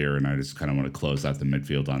Jorginho earlier, and I just kind of want to close out the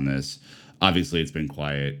midfield on this. Obviously, it's been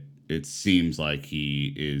quiet. It seems like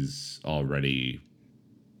he is already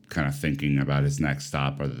kind of thinking about his next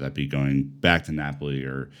stop, whether that be going back to Napoli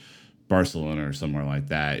or Barcelona or somewhere like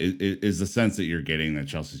that. Is the sense that you're getting that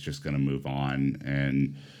Chelsea's just going to move on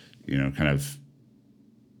and kind of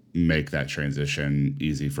make that transition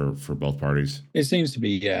easy for both parties? It seems to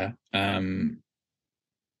be, yeah.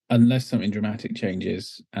 Unless something dramatic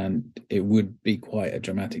changes, and it would be quite a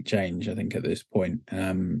dramatic change, I think, at this point.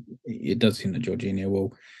 It does seem that Jorginho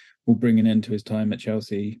will bring an end to his time at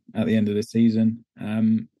Chelsea at the end of the season.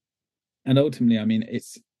 And ultimately, I mean,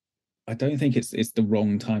 I don't think it's the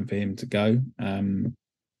wrong time for him to go.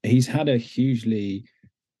 He's had a hugely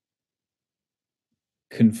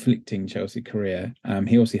conflicting Chelsea career.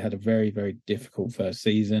 He also had a very, very difficult first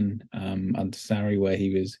season under Sarri, where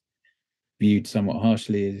he was viewed somewhat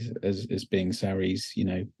harshly as being Sarri's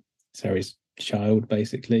child,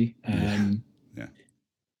 basically. Yeah.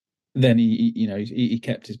 Then he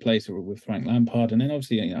kept his place with Frank Lampard, and then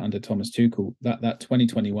obviously under Thomas Tuchel, that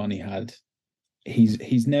 2021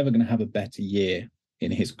 he's never going to have a better year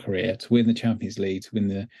in his career to win the Champions League, to win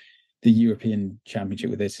the European Championship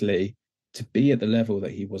with Italy, to be at the level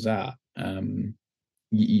that he was at.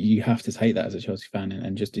 You have to take that as a Chelsea fan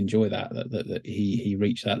and just enjoy that he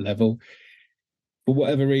reached that level. For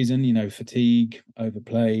whatever reason, fatigue,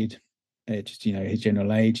 overplayed, just his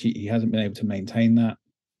general age, he hasn't been able to maintain that.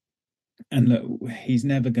 And look, he's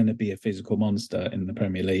never going to be a physical monster in the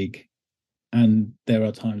Premier League. And there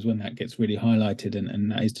are times when that gets really highlighted,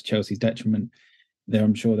 and that is to Chelsea's detriment.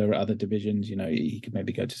 I'm sure there are other divisions. He could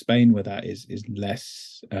maybe go to Spain where that is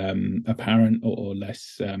less apparent or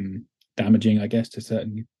less damaging, I guess,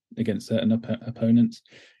 against certain opponents.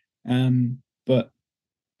 But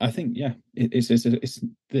I think, yeah,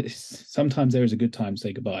 it's sometimes there is a good time to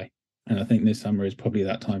say goodbye. And I think this summer is probably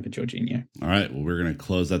that time for Jorginho. All right. Well, we're going to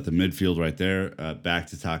close out the midfield right there. Back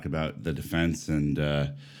to talk about the defense and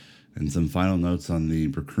some final notes on the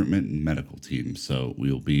recruitment and medical team. So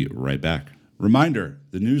we'll be right back. Reminder,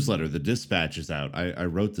 the newsletter, The Dispatch, is out. I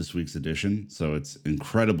wrote this week's edition, so it's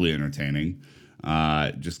incredibly entertaining.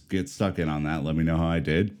 Just get stuck in on that. Let me know how I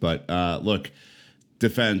did. But look,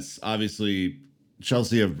 defense, obviously,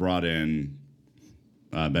 Chelsea have brought in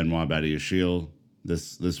Benoit Badiashile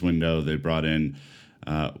this window. They brought in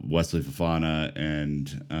Wesley Fofana and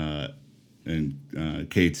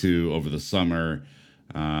K2 over the summer,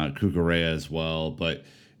 Cucurella as well. But,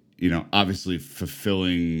 obviously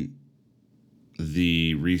fulfilling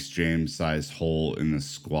the Reece James sized hole in the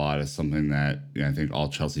squad is something that I think all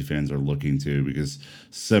Chelsea fans are looking to, because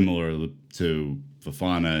similar to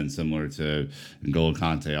Fofana and similar to N'Golo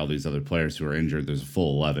Kante, all these other players who are injured, there's a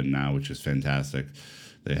full 11 now, which is fantastic.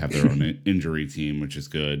 They have their own injury team, which is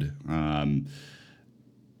good.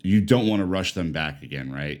 You don't want to rush them back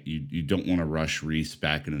again, right? You don't want to rush Reece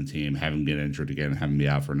back into the team, have him get injured again, have him be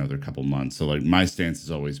out for another couple months. So, my stance has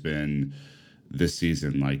always been this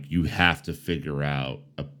season, you have to figure out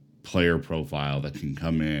a player profile that can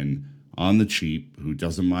come in on the cheap, who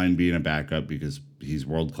doesn't mind being a backup because he's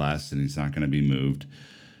world class and he's not going to be moved.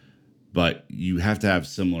 But you have to have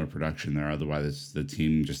similar production there, otherwise the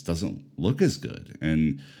team just doesn't look as good.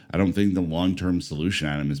 And I don't think the long-term solution,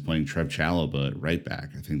 Adam, is playing Trev Chalobah at right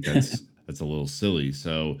back. I think that's a little silly.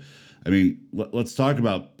 So, let's talk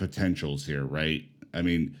about potentials here, right?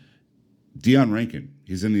 Dion Rankin,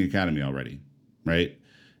 he's in the academy already, right?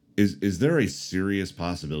 Is there a serious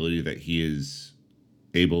possibility that he is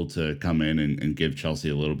able to come in and give Chelsea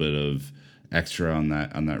a little bit of extra on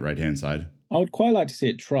that right-hand side? I would quite like to see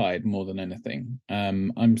it tried more than anything.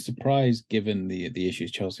 I'm surprised, given the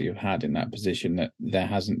issues Chelsea have had in that position, that there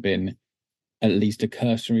hasn't been at least a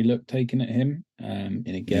cursory look taken at him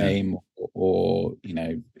in a game, or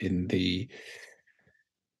in the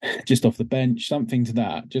just off the bench, something to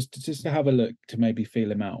that, just to have a look, to maybe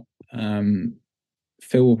feel him out.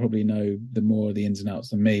 Phil will probably know the more of the ins and outs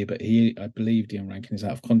than me, but I believe Dion Rankin is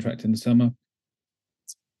out of contract in the summer.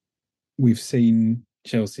 We've seen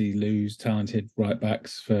Chelsea lose talented right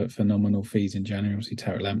backs for nominal fees in January. Obviously,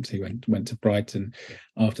 Tarek Lamptey went to Brighton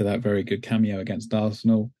after that very good cameo against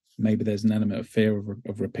Arsenal. Maybe there's an element of fear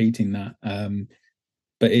of repeating that.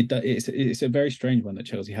 But it's a very strange one that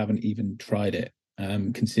Chelsea haven't even tried it,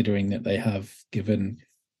 considering that they have given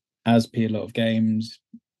Azpi a lot of games,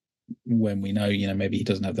 when we know, maybe he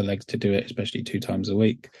doesn't have the legs to do it, especially 2 times a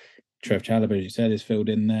week. Trev Chalobah, as you said, is filled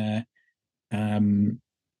in there.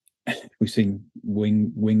 We've seen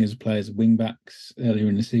wingers, players, wing backs earlier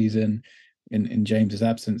in the season in James's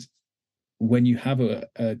absence. When you have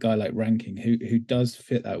a guy like Rankin who does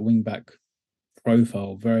fit that wing back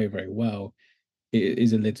profile very, very well, it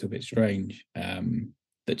is a little bit strange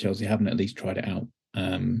that Chelsea haven't at least tried it out.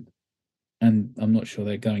 And I'm not sure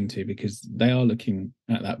they're going to, because they are looking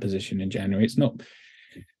at that position in January. It's not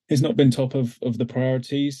been top of the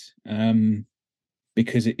priorities,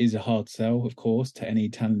 because it is a hard sell, of course, to any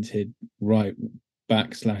talented right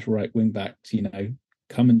back / right wing back.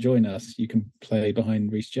 Come and join us. You can play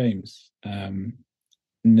behind Reece James. And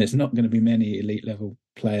there's not going to be many elite level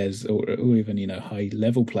players or even high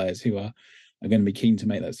level players who are going to be keen to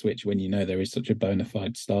make that switch when there is such a bona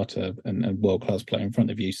fide starter and world class player in front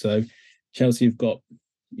of you. So Chelsea have got,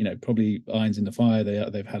 probably irons in the fire.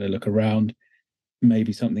 They've had a look around.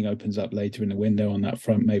 Maybe something opens up later in the window on that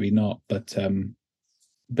front, maybe not.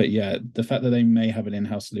 But yeah, the fact that they may have an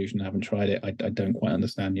in-house solution, haven't tried it, I don't quite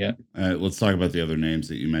understand yet. Let's talk about the other names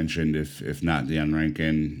that you mentioned. If not Dion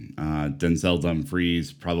Rankin, Denzel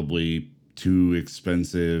Dumfries, probably too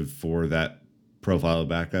expensive for that profile of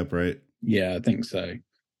backup, right? Yeah, I think so.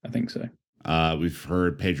 We've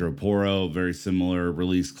heard Pedro Porro, very similar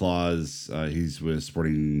release clause. He's with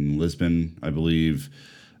Sporting Lisbon, I believe.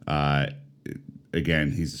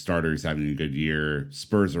 Again, he's a starter. He's having a good year.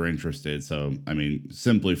 Spurs are interested. So,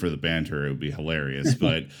 simply for the banter, it would be hilarious.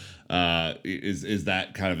 But is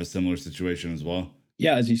that kind of a similar situation as well?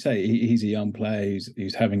 Yeah, as you say, he's a young player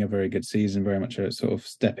who's having a very good season, very much a sort of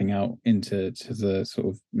stepping out into the sort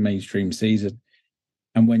of mainstream season.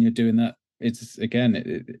 And when you're doing that, it's,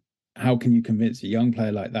 again, how can you convince a young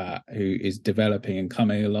player like that, who is developing and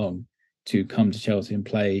coming along, to come to Chelsea and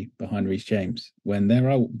play behind Reece James, when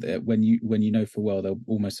you know for well there'll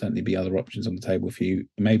almost certainly be other options on the table for you?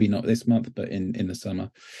 Maybe not this month, but in the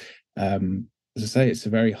summer. As I say, it's a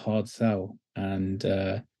very hard sell, and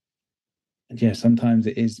yeah, sometimes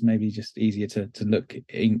it is maybe just easier to look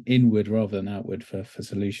inward rather than outward for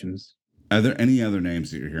solutions. Are there any other names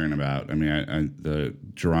that you're hearing about? I mean, the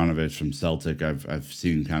Juranovic from Celtic, I've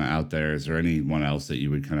seen kind of out there. Is there anyone else that you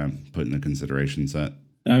would kind of put in the consideration set?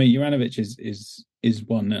 I mean, Juranovic is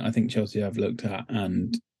one that I think Chelsea have looked at,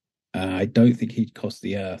 and I don't think he'd cost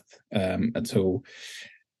the earth at all.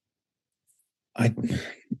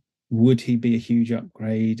 Would he be a huge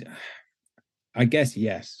upgrade? I guess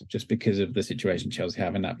yes, just because of the situation Chelsea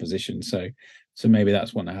have in that position. So maybe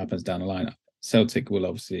that's one that happens down the line. Celtic will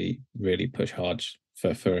obviously really push hard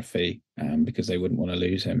for a fee because they wouldn't want to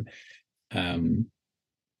lose him.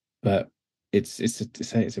 But it's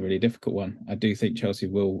a really difficult one. I do think Chelsea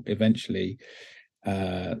will eventually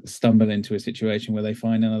stumble into a situation where they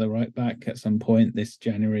find another right back at some point this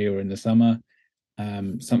January or in the summer.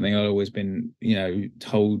 Something I've always been,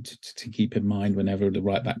 told to keep in mind whenever the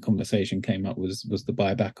right back conversation came up was the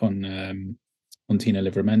buyback on Tino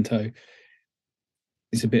Livramento.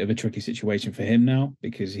 It's a bit of a tricky situation for him now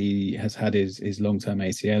because he has had his long-term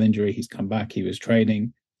ACL injury. He's come back, he was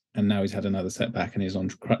training, and now he's had another setback and he's on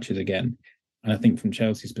crutches again. And I think from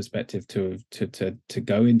Chelsea's perspective to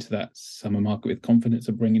go into that summer market with confidence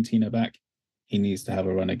of bringing Tino back, he needs to have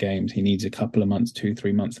a run of games. He needs a couple of months,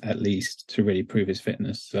 2-3 months at least, to really prove his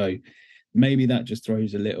fitness. So maybe that just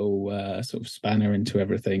throws a little sort of spanner into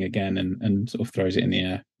everything again and sort of throws it in the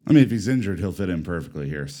air. I mean, if he's injured, he'll fit in perfectly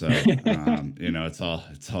here. So, it's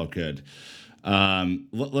all good.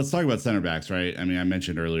 Let's talk about center backs, right? I mean, I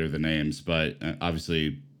mentioned earlier the names, but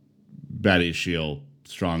obviously Badiashile,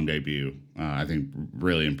 strong debut. I think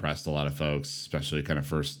really impressed a lot of folks, especially kind of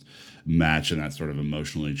first match in that sort of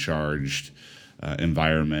emotionally charged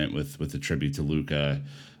environment with the tribute to Luka.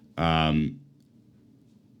 But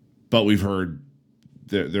we've heard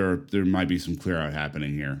there might be some clear out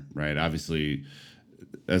happening here, right? Obviously,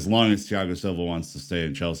 as long as Thiago Silva wants to stay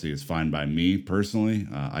in Chelsea, it's fine by me personally.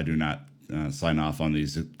 I do not sign off on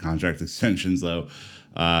these contract extensions, though.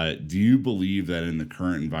 Do you believe that in the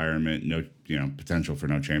current environment, potential for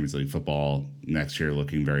no Champions League football next year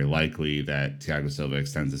looking very likely, that Thiago Silva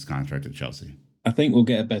extends his contract at Chelsea? I think we'll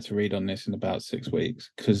get a better read on this in about 6 weeks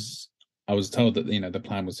because I was told that the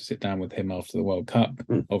plan was to sit down with him after the World Cup.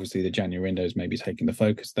 Obviously, the January window is maybe taking the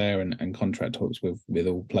focus there, and contract talks with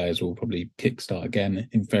all players will probably kickstart again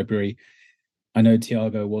in February. I know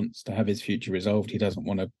Thiago wants to have his future resolved. He doesn't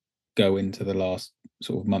want to go into the last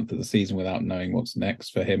sort of month of the season without knowing what's next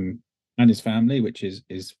for him and his family, which is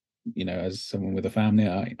as someone with a family,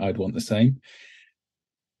 I'd want the same.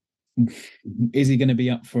 Is he going to be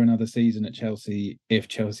up for another season at Chelsea if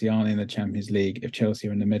Chelsea aren't in the Champions League, if Chelsea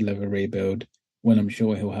are in the middle of a rebuild, when I'm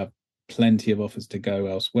sure he'll have plenty of offers to go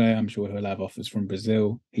elsewhere? I'm sure he'll have offers from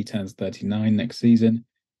Brazil. He turns 39 next season.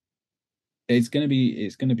 It's going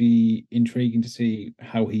to be intriguing to see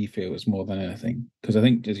how he feels more than anything, because I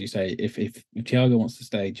think, as you say, if Thiago wants to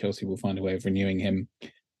stay, Chelsea will find a way of renewing him.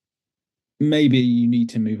 Maybe you need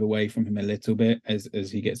to move away from him a little bit as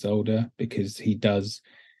he gets older, because he does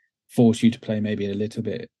force you to play maybe a little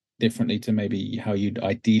bit differently to maybe how you'd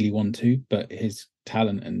ideally want to. But his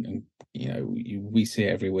talent and we see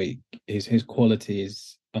it every week. His quality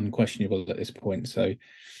is unquestionable at this point. So,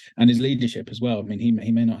 and his leadership as well. I mean, he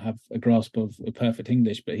may not have a grasp of perfect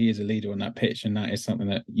English, but he is a leader on that pitch, and that is something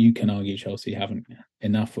that you can argue Chelsea haven't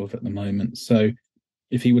enough of at the moment. So,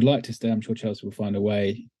 if he would like to stay, I'm sure Chelsea will find a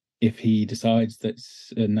way. If he decides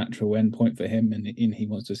that's a natural end point for him and he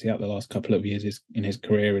wants to see out the last couple of years in his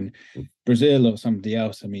career in Brazil or somebody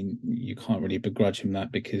else, I mean, you can't really begrudge him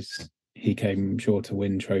that, because he came sure to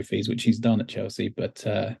win trophies, which he's done at Chelsea. But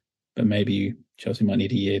maybe Chelsea might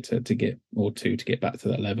need a year to get, or two, to get back to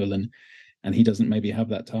that level, and he doesn't maybe have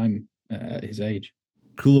that time at his age.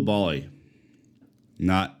 Koulibaly,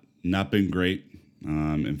 not been great.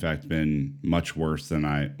 In fact, been much worse than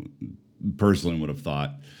I personally would have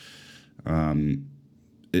thought.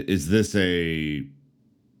 Is this a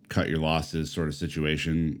cut your losses sort of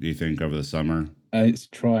situation, do you think, over the summer? It's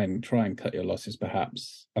try and cut your losses,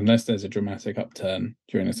 perhaps, unless there's a dramatic upturn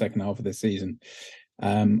during the second half of the season.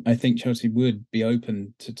 I think Chelsea would be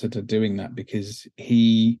open to doing that, because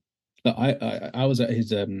I was at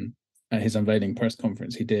his unveiling press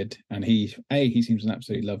conference he did, and he seems an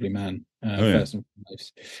absolutely lovely man, first and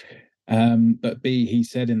foremost. But B, he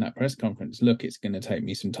said in that press conference, look, it's going to take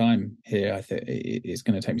me some time here. I think it's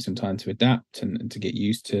going to take me some time to adapt and to get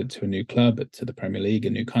used to a new club, to the Premier League, a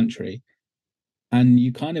new country. And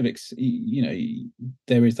you kind of,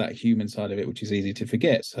 there is that human side of it, which is easy to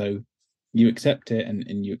forget. So you accept it,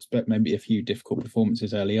 and you expect maybe a few difficult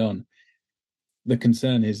performances early on. The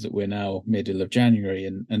concern is that we're now middle of January,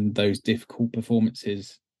 and those difficult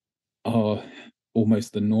performances are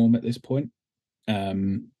almost the norm at this point.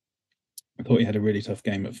 I thought he had a really tough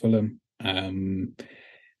game at Fulham. The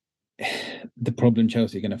problem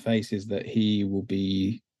Chelsea are going to face is that he will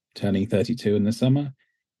be turning 32 in the summer.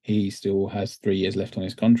 He still has 3 years left on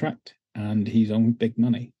his contract, and he's on big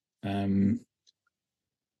money. And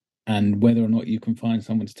whether or not you can find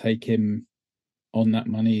someone to take him on that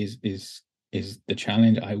money is the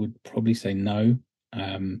challenge. I would probably say no.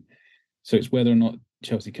 So it's whether or not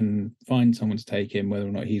Chelsea can find someone to take him, whether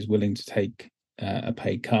or not he's willing to take a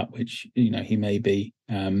pay cut, which he may be.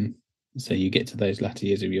 So you get to those latter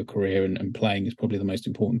years of your career, and playing is probably the most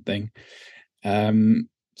important thing.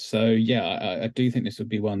 So yeah, I do think this would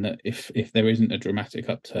be one that if there isn't a dramatic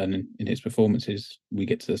upturn in his performances, we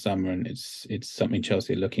get to the summer and it's something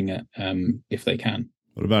Chelsea are looking at if they can.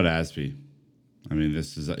 What about Aspie? I mean,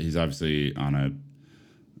 he's obviously on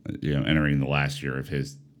entering the last year of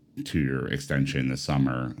his 2-year extension this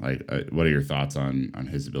summer. Like, what are your thoughts on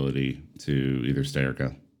his ability to either stay or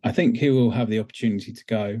go? I think he will have the opportunity to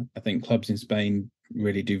go. I think clubs in Spain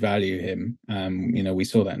really do value him. We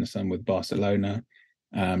saw that in the summer with Barcelona.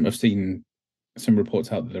 I've seen some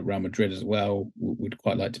reports out that Real Madrid as well would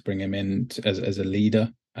quite like to bring him in as a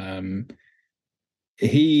leader.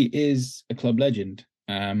 He is a club legend.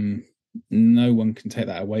 No one can take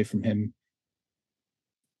that away from him.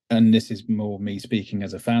 And this is more me speaking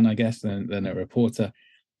as a fan, I guess, than a reporter.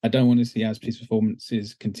 I don't want to see Aspie's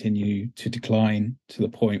performances continue to decline to the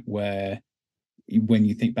point where when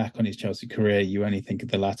you think back on his Chelsea career, you only think of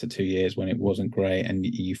the latter 2 years when it wasn't great and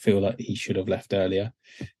you feel like he should have left earlier.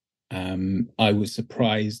 I was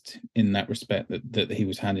surprised in that respect that he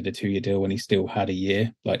was handed a 2-year deal when he still had a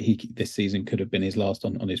year. Like this season could have been his last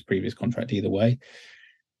on his previous contract either way.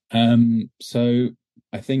 So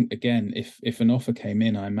I think, again, if an offer came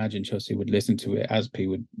in, I imagine Chelsea would listen to it.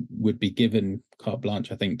 Aspie would be given carte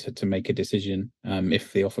blanche, I think, to make a decision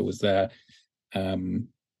if the offer was there.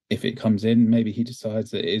 If it comes in, maybe he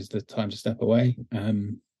decides that it is the time to step away.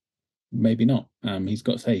 Maybe not. He's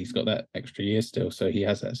got that extra year still, so he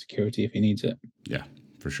has that security if he needs it. Yeah,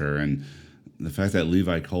 for sure. And the fact that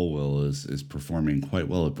Levi Colwill is performing quite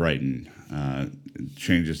well at Brighton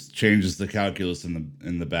changes the calculus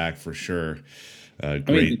in the back for sure. Great.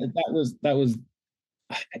 I mean, that was.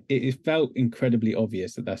 It felt incredibly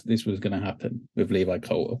obvious that this was going to happen with Levi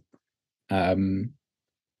Colwill.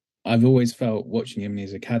 I've always felt, watching him in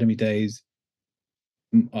his academy days,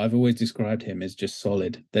 I've always described him as just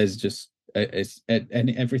solid. There's just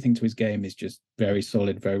everything to his game is just very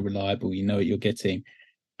solid, very reliable. You know what you're getting.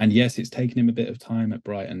 And yes, it's taken him a bit of time at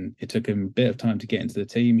Brighton. It took him a bit of time to get into the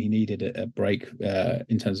team. He needed a break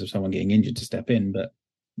in terms of someone getting injured to step in. But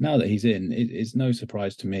now that he's in, it's no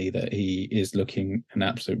surprise to me that he is looking an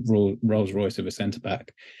absolute Rolls Royce of a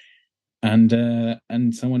centre-back.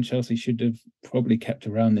 And someone Chelsea should have probably kept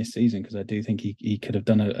around this season, because I do think he could have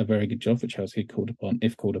done a very good job for Chelsea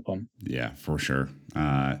if called upon. Yeah, for sure.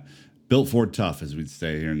 Built for tough, as we'd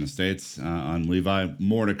say here in the States. On Levi,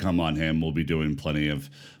 more to come on him. We'll be doing plenty of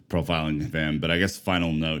profiling of him. But I guess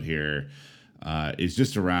final note here is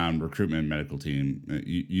just around recruitment and medical team.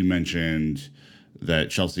 You mentioned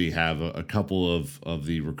that Chelsea have a couple of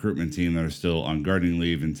the recruitment team that are still on gardening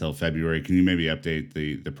leave until February. Can you maybe update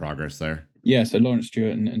the progress there? Yeah, so Lawrence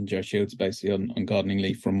Stewart and Joe Shields are basically on gardening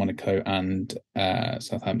leave from Monaco and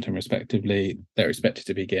Southampton, respectively. They're expected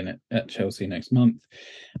to begin at Chelsea next month.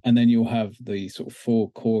 And then you'll have the sort of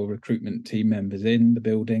 4 core recruitment team members in the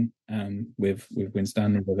building with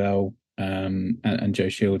Winstanley, Ravel, and Joe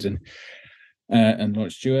Shields and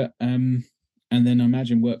Lawrence Stewart. And then I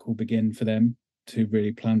imagine work will begin for them to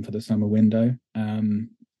really plan for the summer window.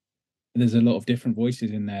 There's a lot of different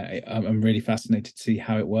voices in there. I'm really fascinated to see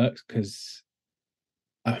how it works, because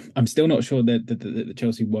I'm still not sure that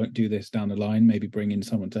Chelsea won't do this down the line, maybe bring in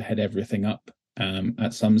someone to head everything up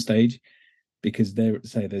at some stage, because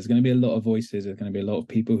there's going to be a lot of voices. There's going to be a lot of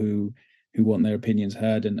people who want their opinions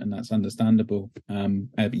heard, and that's understandable.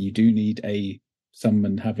 But you do need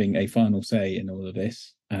someone having a final say in all of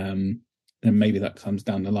this. And maybe that comes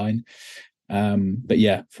down the line. But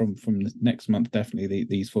yeah, from the next month, definitely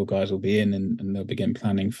these 4 guys will be in, and they'll begin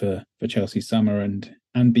planning for Chelsea's summer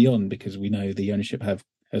and beyond, because we know the ownership has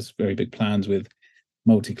very big plans with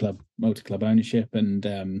multi-club ownership and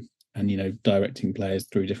directing players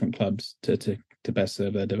through different clubs to best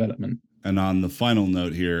serve their development. And on the final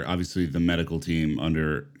note here, obviously the medical team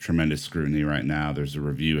under tremendous scrutiny right now. There's a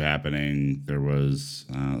review happening. There was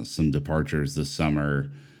some departures this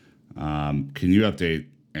summer. Can you update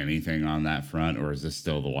anything on that front, or is this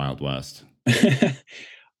still the Wild West?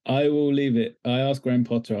 I will leave it. I asked Graham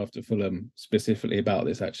Potter after Fulham specifically about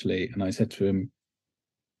this, actually, and I said to him,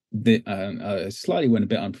 I slightly went a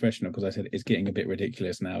bit unprofessional, because I said, it's getting a bit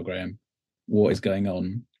ridiculous now, Graham. What is going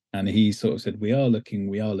on? And he sort of said, we are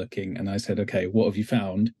looking. And I said, okay, what have you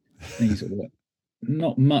found? And he sort of went,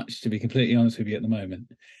 not much, to be completely honest with you at the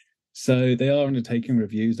moment. So they are undertaking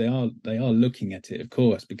reviews. They are looking at it, of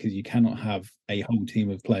course, because you cannot have a whole team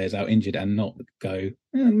of players out injured and not go,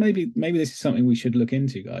 maybe this is something we should look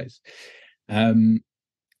into, guys.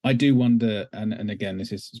 I do wonder, and again,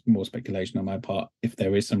 this is more speculation on my part, if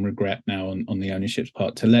there is some regret now on the ownership's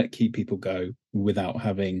part to let key people go without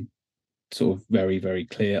having sort of very, very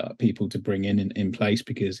clear people to bring in place,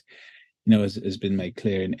 because, you know, as has been made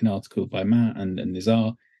clear in articles by Matt and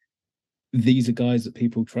Nizar, these are guys that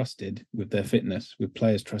people trusted with their fitness, with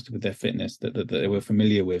players trusted with their fitness, that they were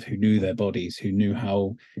familiar with, who knew their bodies, who knew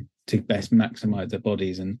how to best maximize their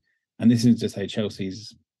bodies. And this isn't to say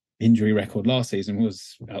Chelsea's injury record last season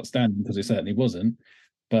was outstanding, because it certainly wasn't.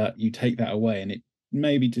 But you take that away and it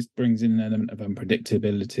maybe just brings in an element of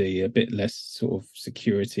unpredictability, a bit less sort of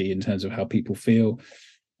security in terms of how people feel.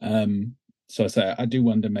 So I say I do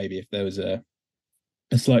wonder maybe if there was a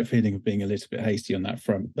slight feeling of being a little bit hasty on that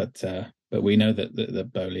front, but we know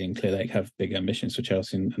that Bowley and Clearlake have big ambitions for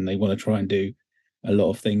Chelsea, and they want to try and do a lot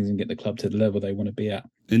of things and get the club to the level they want to be at.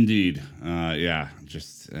 Indeed. Yeah,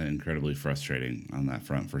 just incredibly frustrating on that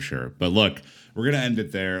front for sure. But look, we're going to end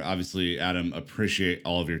it there. Obviously, Adam, appreciate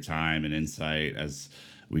all of your time and insight as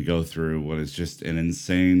we go through what is just an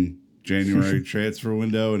insane January transfer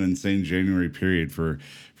window, an insane January period for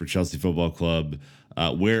Chelsea Football Club.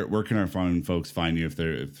 Where can our fine folks find you if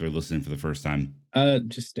they're listening for the first time?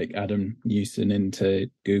 Just stick Adam Newson into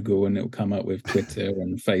Google and it'll come up with Twitter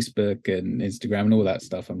and Facebook and Instagram and all that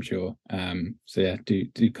stuff, I'm sure. So yeah,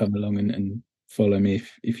 do come along and follow me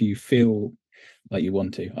if you feel like you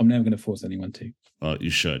want to. I'm never going to force anyone to. Well, you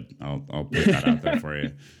should. I'll put that out there for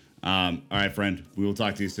you. All right, friend. We will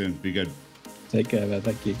talk to you soon. Be good. Take care, man.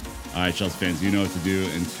 Thank you. All right, Chelsea fans, you know what to do.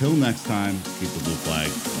 Until next time, keep the blue flag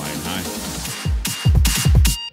flying high.